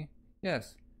besides me?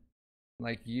 Yes.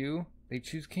 Like you, they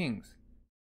choose kings.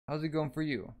 How's it going for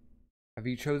you? Have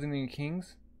you chosen any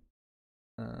kings?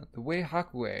 The way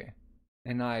Hakuei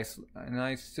and I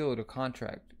sealed a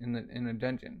contract in a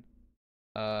dungeon.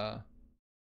 Would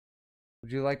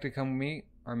you like to come meet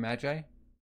our Magi?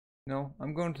 No,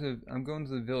 I'm going to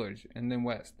the village and then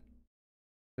west.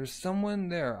 There's someone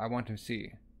there I want to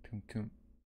see.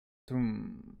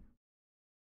 Tum.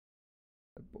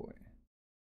 Good boy.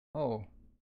 Oh.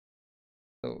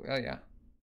 So yeah.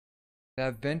 That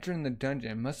adventure in the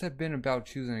dungeon must have been about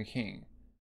choosing a king.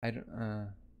 I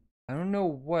don't know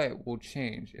what will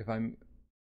change if I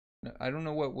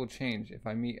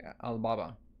meet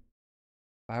Alibaba.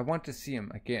 But I want to see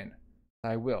him again.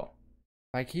 I will.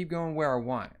 If I keep going where I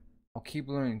want, I'll keep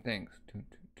learning things.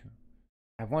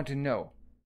 I want to know.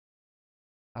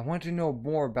 I want to know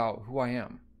more about who I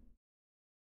am.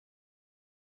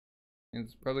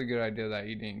 It's probably a good idea that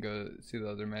he didn't go see the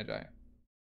other Magi. I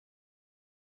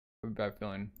have a bad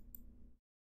feeling.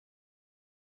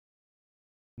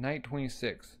 Night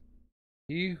 26.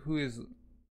 He who is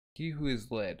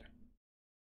led.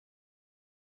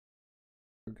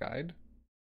 Your guide?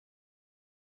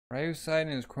 Ryusai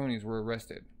and his cronies were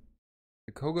arrested.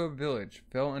 The Kouga village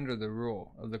fell under the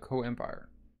rule of the Ko Empire,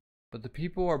 but the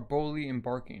people are boldly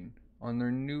embarking on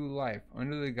their new life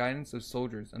under the guidance of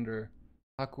soldiers under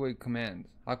Hakuei's command.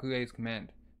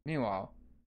 Meanwhile,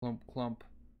 clump.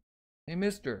 Hey,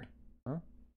 mister. Huh?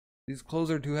 These clothes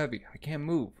are too heavy. I can't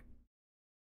move.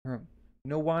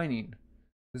 No whining.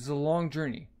 This is a long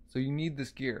journey, so you need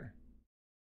this gear.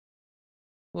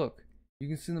 Look, you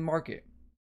can see the market.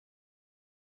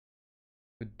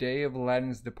 The day of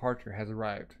Aladdin's departure has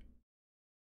arrived.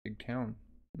 Big town.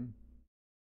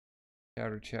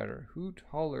 Chatter. Hoot,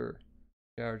 holler.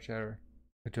 Chatter.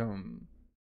 Katum.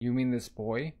 You mean this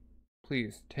boy?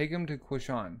 Please, take him to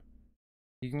Kushan.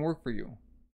 He can work for you.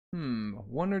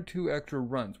 1 or 2 extra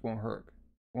runs won't hurt.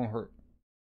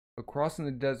 But crossing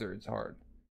the desert is hard.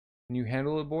 Can you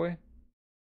handle it, boy?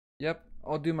 Yep,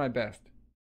 I'll do my best.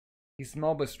 He's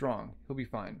small but strong. He'll be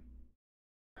fine.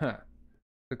 Huh.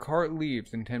 The cart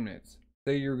leaves in 10 minutes.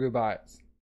 Say your goodbyes.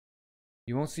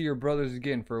 You won't see your brothers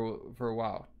again for a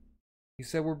while. He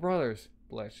said we're brothers.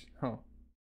 Bless. Oh.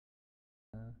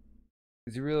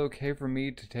 Is it really okay for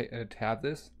me to have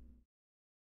this?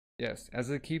 Yes, as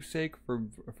a keepsake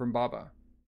from Baba.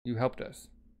 You helped us.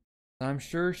 I'm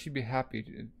sure she'd be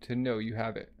happy to know you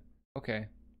have it. Okay.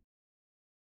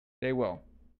 Stay well.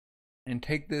 And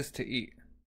take this to eat.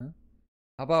 Huh?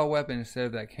 How about a weapon instead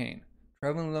of that cane?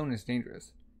 Traveling alone is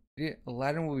dangerous.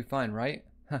 Aladdin will be fine, right?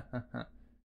 Ha ha ha.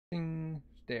 Ding.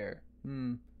 Stare.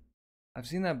 I've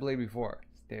seen that blade before.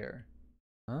 Stare.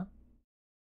 Huh?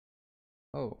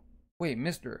 Oh. Wait,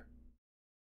 mister.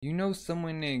 You know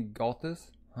someone named Galthus?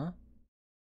 Huh?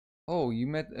 Oh, you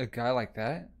met a guy like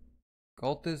that?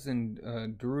 Galthus and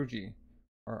Daruji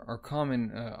are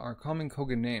common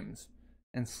Kogan names.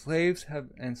 And slaves have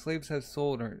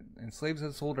sold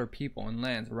our people and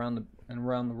lands around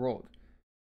the world.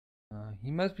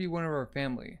 He must be one of our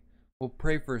family. We'll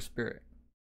pray for his spirit.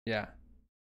 Yeah.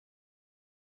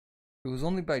 It was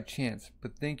only by chance,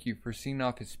 but thank you for seeing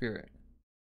off his spirit.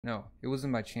 No, it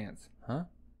wasn't by chance. Huh?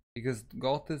 Because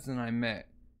Galthus and I met.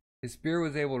 His spirit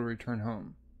was able to return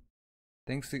home.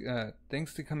 Thanks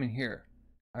to coming here,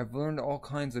 I've learned all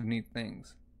kinds of neat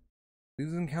things.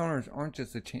 These encounters aren't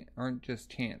just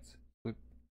chance. But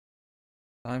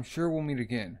I'm sure we'll meet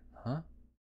again. Huh?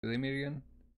 Do they meet again?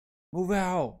 Move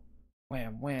out!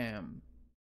 Wham wham!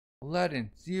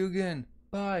 Aladdin, see you again.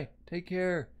 Bye. Take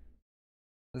care.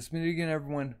 Let's meet again,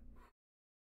 everyone.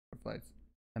 Butterflies.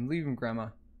 I'm leaving, Grandma,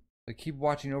 but keep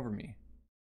watching over me.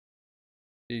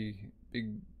 Big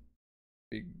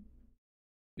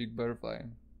butterfly,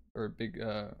 or big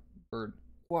bird.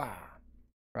 Wow!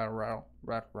 Rattle.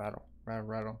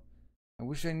 I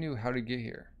wish I knew how to get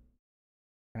here.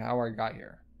 How I got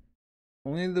here.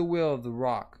 Only the will of the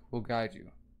rock will guide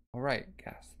you. All right,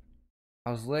 gasp.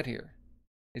 I was led here.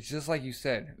 It's just like you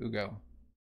said, Ugo.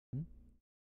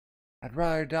 I'd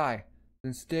rather die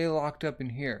than stay locked up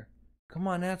in here. Come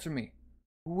on, answer me.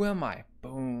 Who am I?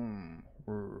 Boom.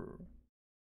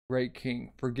 Great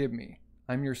king, forgive me.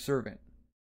 I'm your servant.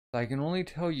 I can only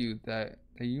tell you that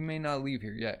you may not leave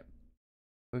here yet.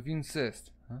 But if you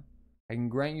insist, I can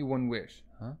grant you one wish,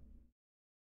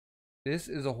 This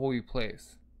is a holy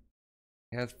place.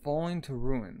 It has fallen to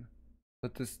ruin,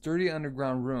 but the sturdy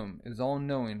underground room is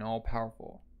all-knowing and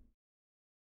all-powerful.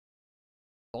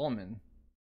 Solomon.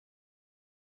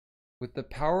 With the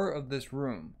power of this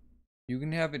room, you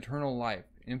can have eternal life,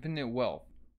 infinite wealth,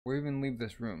 or even leave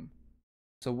this room.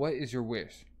 So what is your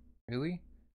wish? Really?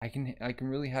 I can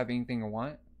really have anything I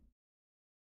want?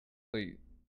 Like,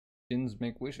 jinns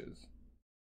make wishes.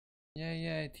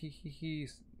 Yeah, tee hee hee.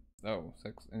 Oh,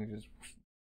 sex, and it just...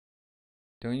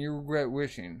 Don't you regret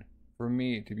wishing for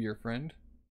me to be your friend?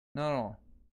 Not at all.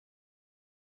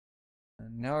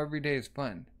 Now every day is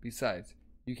fun. Besides,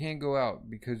 you can't go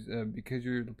out because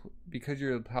you're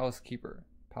the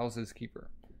palace's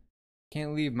keeper.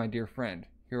 Can't leave my dear friend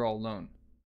here all alone.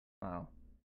 Wow.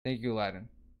 Thank you, Aladdin.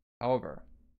 However,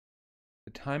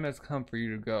 the time has come for you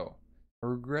to go. I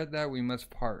regret that we must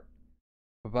part,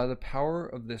 but by the power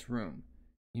of this room,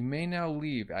 you may now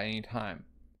leave at any time.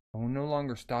 I will no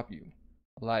longer stop you.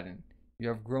 Aladdin, you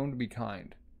have grown to be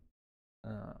kind.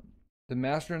 The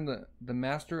master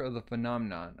of the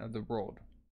phenomenon of the world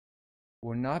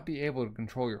will not be able to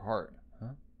control your heart.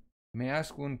 May I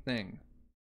ask one thing?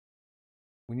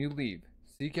 When you leave,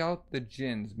 seek out the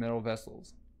jinn's metal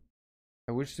vessels.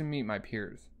 I wish to meet my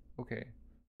peers. Okay.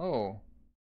 Oh.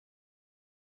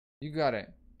 You got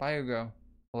it. Bye, Hugo.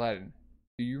 Aladdin,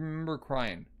 do you remember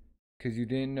crying because you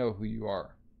didn't know who you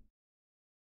are?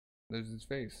 There's his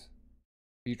face.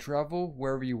 If you travel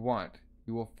wherever you want,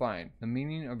 you will find the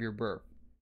meaning of your birth.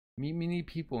 Meet many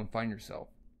people and find yourself.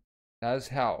 That is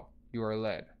how you are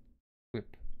led.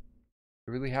 Whip.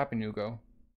 It really happened, Hugo.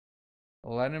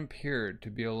 Aladdin appeared to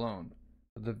be alone,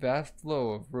 but the vast flow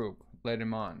of Rukh led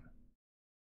him on.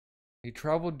 He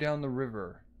traveled down the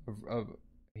river of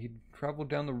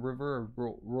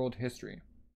world history,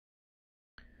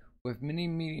 with many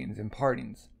meetings and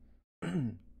partings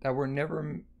that were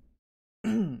never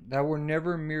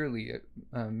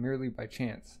merely by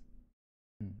chance.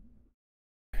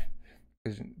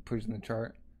 Pushing the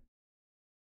chart.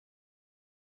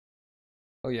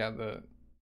 Oh yeah, the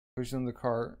pushing the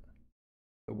cart,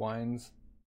 the wines,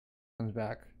 comes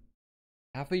back.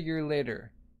 Half a year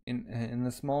later, in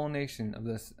the small nation of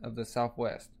the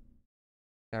southwest.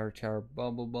 Chower,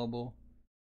 bubble.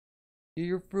 Get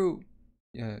your fruit.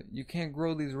 Yeah, you can't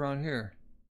grow these around here.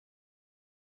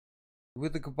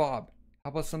 With the kebab,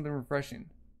 how about something refreshing?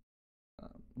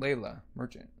 Layla,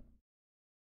 merchant.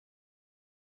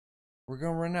 We're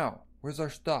gonna run out. Where's our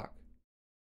stock?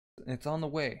 It's on the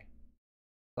way.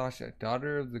 Sasha,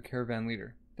 daughter of the caravan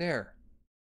leader. There.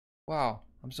 Wow,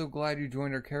 I'm so glad you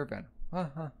joined our caravan.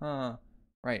 Ha.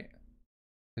 Right.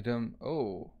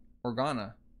 Oh,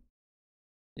 Morgana.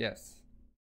 Yes.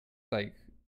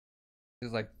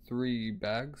 There's like 3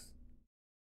 bags.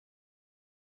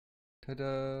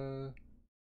 Ta-da.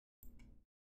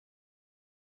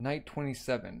 Night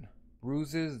 27.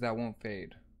 Bruises that won't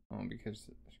fade. Oh,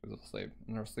 because she was a slave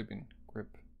and they're sleeping.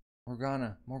 Grip.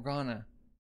 Morgana.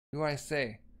 Do what I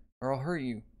say, or I'll hurt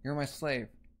you. You're my slave.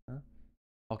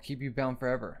 I'll keep you bound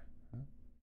forever.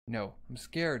 No, I'm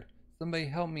scared. Somebody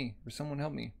help me, or someone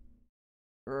help me.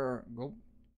 Go.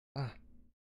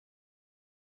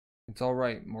 It's all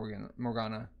right,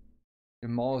 Morgana. Your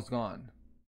maul is gone.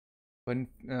 But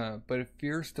if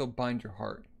fear still binds your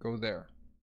heart, go there.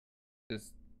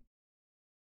 Just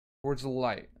towards the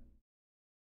light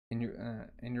in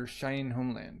your shining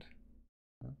homeland.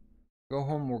 Go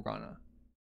home, Morgana.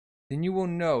 Then you will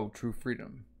know true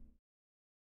freedom.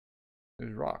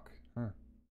 There's rock.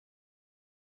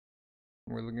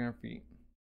 We're looking at our feet.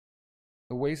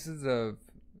 The wastes of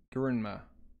Durinma.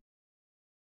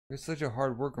 You're such a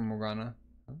hard worker, Morgana.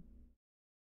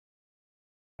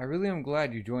 I really am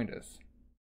glad you joined us.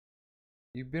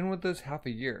 You've been with us half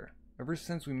a year, ever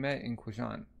since we met in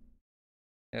Kushan.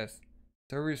 Yes,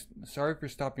 sorry for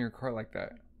stopping your cart like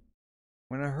that.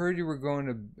 When I heard you were going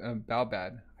to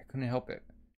Balbad, I couldn't help it.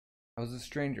 I was a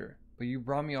stranger, but you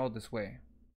brought me all this way.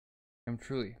 I'm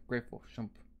truly grateful, Shump.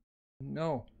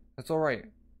 No, that's alright.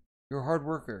 You're a hard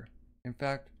worker. In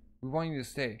fact, we want you to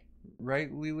stay.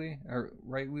 Right, Lele? Or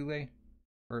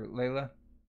Layla?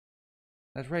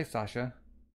 That's right, Sasha.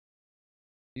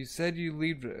 You said you'd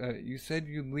leave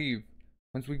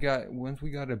once we got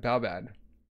to Balbad.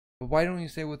 But why don't you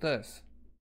stay with us?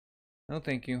 No,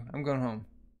 thank you. I'm going home.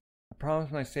 I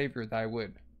promised my savior that I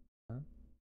would.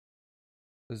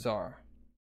 Bazaar.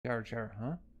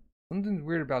 Chatter, Something's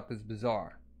weird about this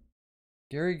bazaar.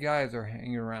 Scary guys are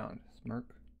hanging around. Smirk.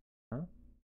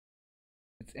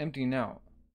 It's empty now.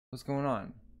 What's going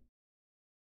on?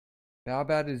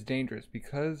 Balbad is dangerous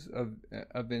because of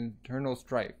internal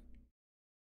strife.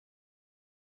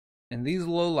 And these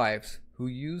lowlifes, who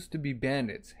used to be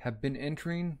bandits, have been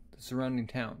entering the surrounding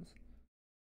towns.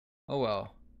 Oh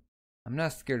well. I'm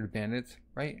not scared of bandits,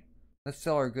 right? Let's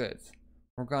sell our goods.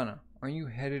 Morgana, aren't you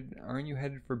headed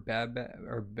for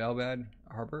Balbad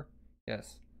Harbor?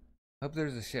 Yes. Hope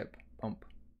there's a ship. Bump.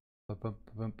 Bump, bump,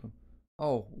 bump, bump.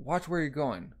 Oh, watch where you're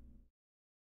going.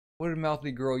 What a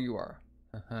mouthy girl you are.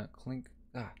 Clink.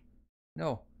 Ah.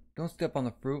 No, don't step on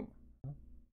the fruit.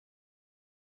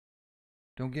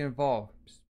 Don't get involved.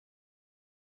 Psst.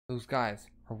 Those guys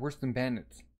are worse than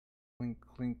bandits. Clink,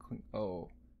 clink, clink. Oh,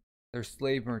 they're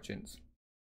slave merchants.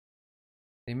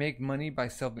 They make money by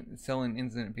selling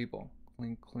innocent people.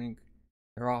 Clink, clink.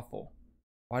 They're awful.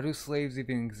 Why do slaves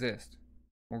even exist?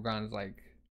 Morgana's like,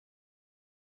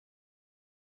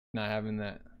 not having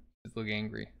that. Just look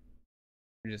angry.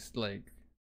 You're just like,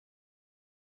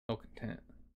 no content.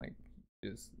 Like,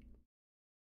 just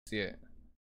see it.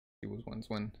 See what ones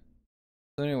win.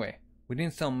 So anyway, we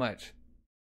didn't sell much.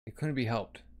 It couldn't be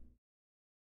helped.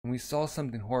 And we saw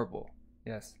something horrible.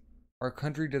 Yes, our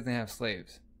country doesn't have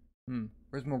slaves.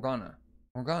 Where's Morgana?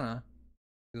 Morgana?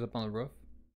 She's up on the roof.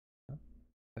 Huh?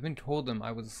 I've been told them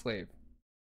I was a slave.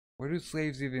 Where do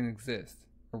slaves even exist?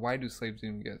 Or why do slaves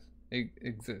even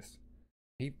exist?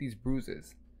 I hate these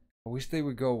bruises. I wish they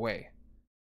would go away.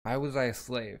 Why was I a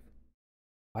slave?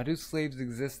 Why do slaves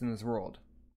exist in this world?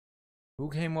 Who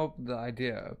came up with the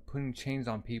idea of putting chains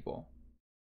on people?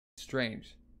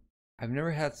 Strange. I've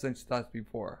never had such thoughts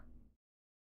before.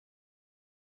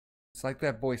 It's like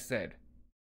that boy said.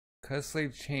 Cause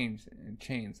slaves chains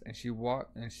and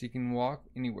she can walk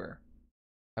anywhere.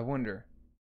 I wonder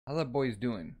how that boy's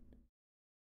doing.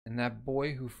 And that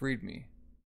boy who freed me.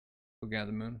 Looking at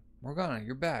the moon. Morgana,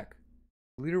 you're back.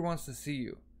 The leader wants to see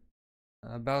you.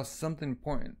 About something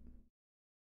important.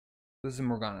 Listen,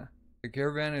 Morgana. The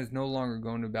caravan is no longer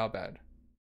going to Balbad.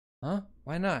 Huh?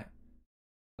 Why not?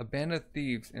 A band of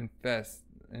thieves infest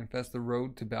the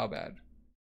road to Balbad.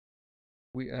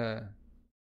 We had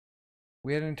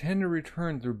intended to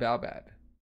return through Balbad.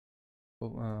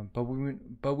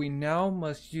 But we now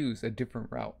must use a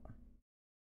different route.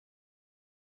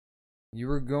 You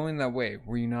were going that way,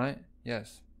 were you not?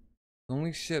 Yes.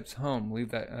 Only ships home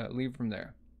leave from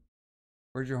there.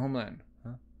 Where's your homeland?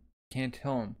 Huh? Can't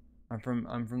tell him. I'm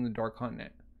from the Dark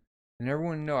Continent, and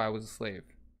everyone know I was a slave.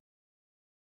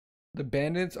 The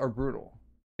bandits are brutal.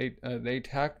 They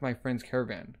attacked my friend's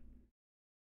caravan,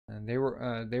 and they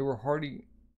were hardy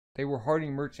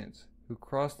merchants who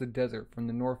crossed the desert from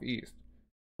the northeast,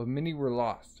 but many were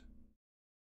lost.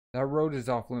 That road is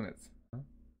off limits. Huh?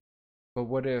 But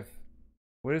what if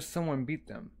someone beat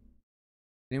them?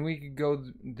 Then we could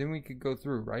go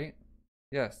through, right?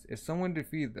 Yes, if someone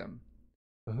defeated them.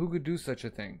 But who could do such a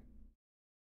thing?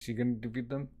 Is she gonna defeat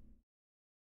them?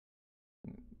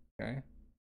 Okay.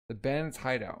 The bandits'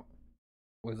 hideout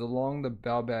was along the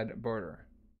Balbad border.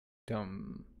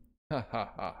 Dumb. Ha ha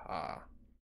ha ha.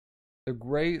 The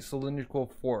great cylindrical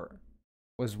fort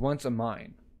was once a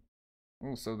mine.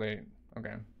 Oh, so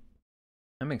okay.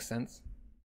 That makes sense.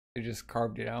 They just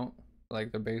carved it out,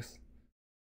 like the base.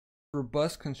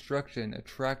 Robust construction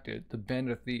attracted the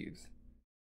band of thieves.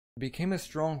 It became a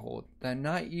stronghold that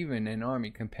not even an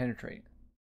army can penetrate.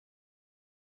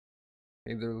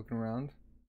 Okay, they're looking around.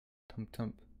 Tump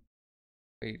tump.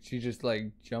 Wait, she just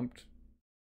like jumped.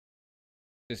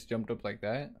 Just jumped up like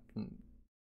that?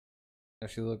 Now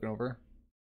she's looking over.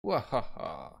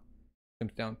 Wahaha.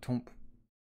 Jumps down. Tump.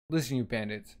 Listen, you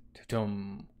bandits.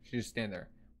 Tum. She just stand there.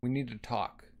 We need to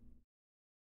talk.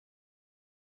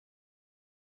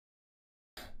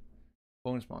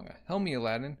 Bonus manga. Help me,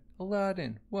 Aladdin.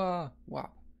 Aladdin. Wah.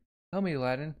 Wop. Help me,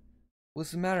 Aladdin.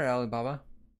 What's the matter, Alibaba?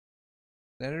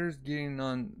 Letter's getting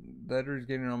on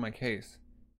my case.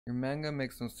 Your manga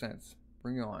makes no sense.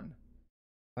 Bring it on.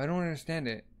 If I don't understand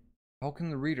it, how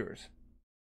can the readers?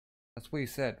 That's what he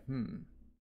said.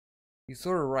 He's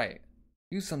sort of right.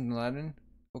 Do something, Aladdin.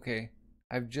 Okay,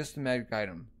 I have just a magic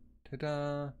item.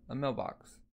 Ta-da! A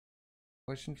mailbox.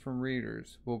 Questions from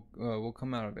readers will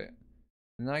come out of it.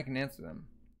 And then I can answer them.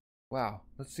 Wow,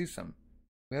 let's see some.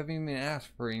 We haven't even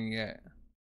asked for any yet.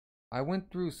 I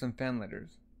went through some fan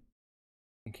letters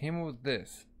and came up with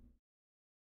this.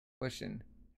 Question.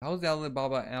 How is the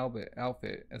Alibaba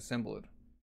outfit assembled?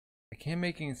 I can't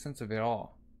make any sense of it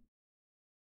all.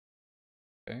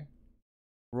 Okay.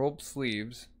 Rope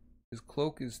sleeves. His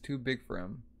cloak is too big for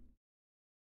him.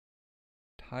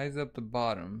 Ties up the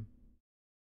bottom.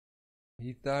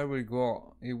 He thought it would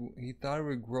grow. He thought it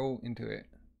would grow into it.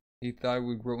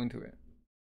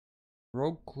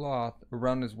 Robe cloth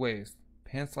around his waist.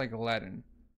 Pants like Aladdin.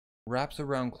 Wraps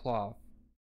around cloth.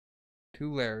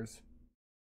 2 layers.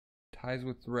 Ties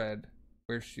with thread.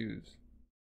 Wears shoes.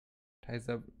 Ties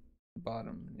up the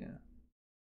bottom. Yeah.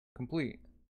 Complete.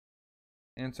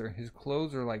 Answer. His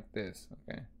clothes are like this.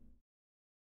 Okay.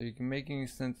 So you can make any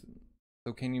sense.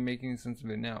 So can you make any sense of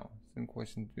it now? Send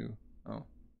question 2. Oh.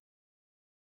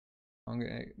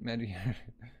 Manga Magi.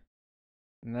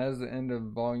 And that is the end of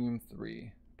volume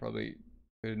 3. Probably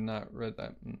could not read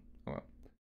that. Oh well.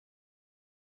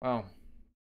 Wow.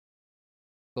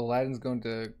 So Aladdin's going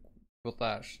to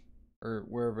Quiltash, or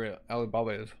wherever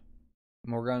Alibaba is.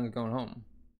 Morgana's going home.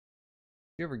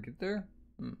 You ever get there?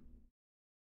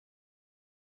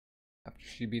 After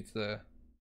she beats the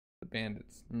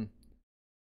bandits. Yeah,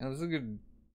 this is a good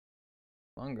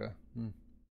manga.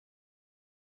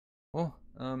 Well,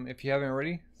 if you haven't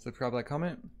already, subscribe, like,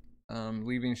 comment.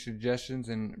 Leaving suggestions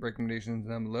and recommendations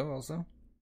down below also.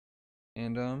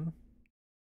 And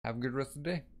have a good rest of the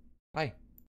day. Bye.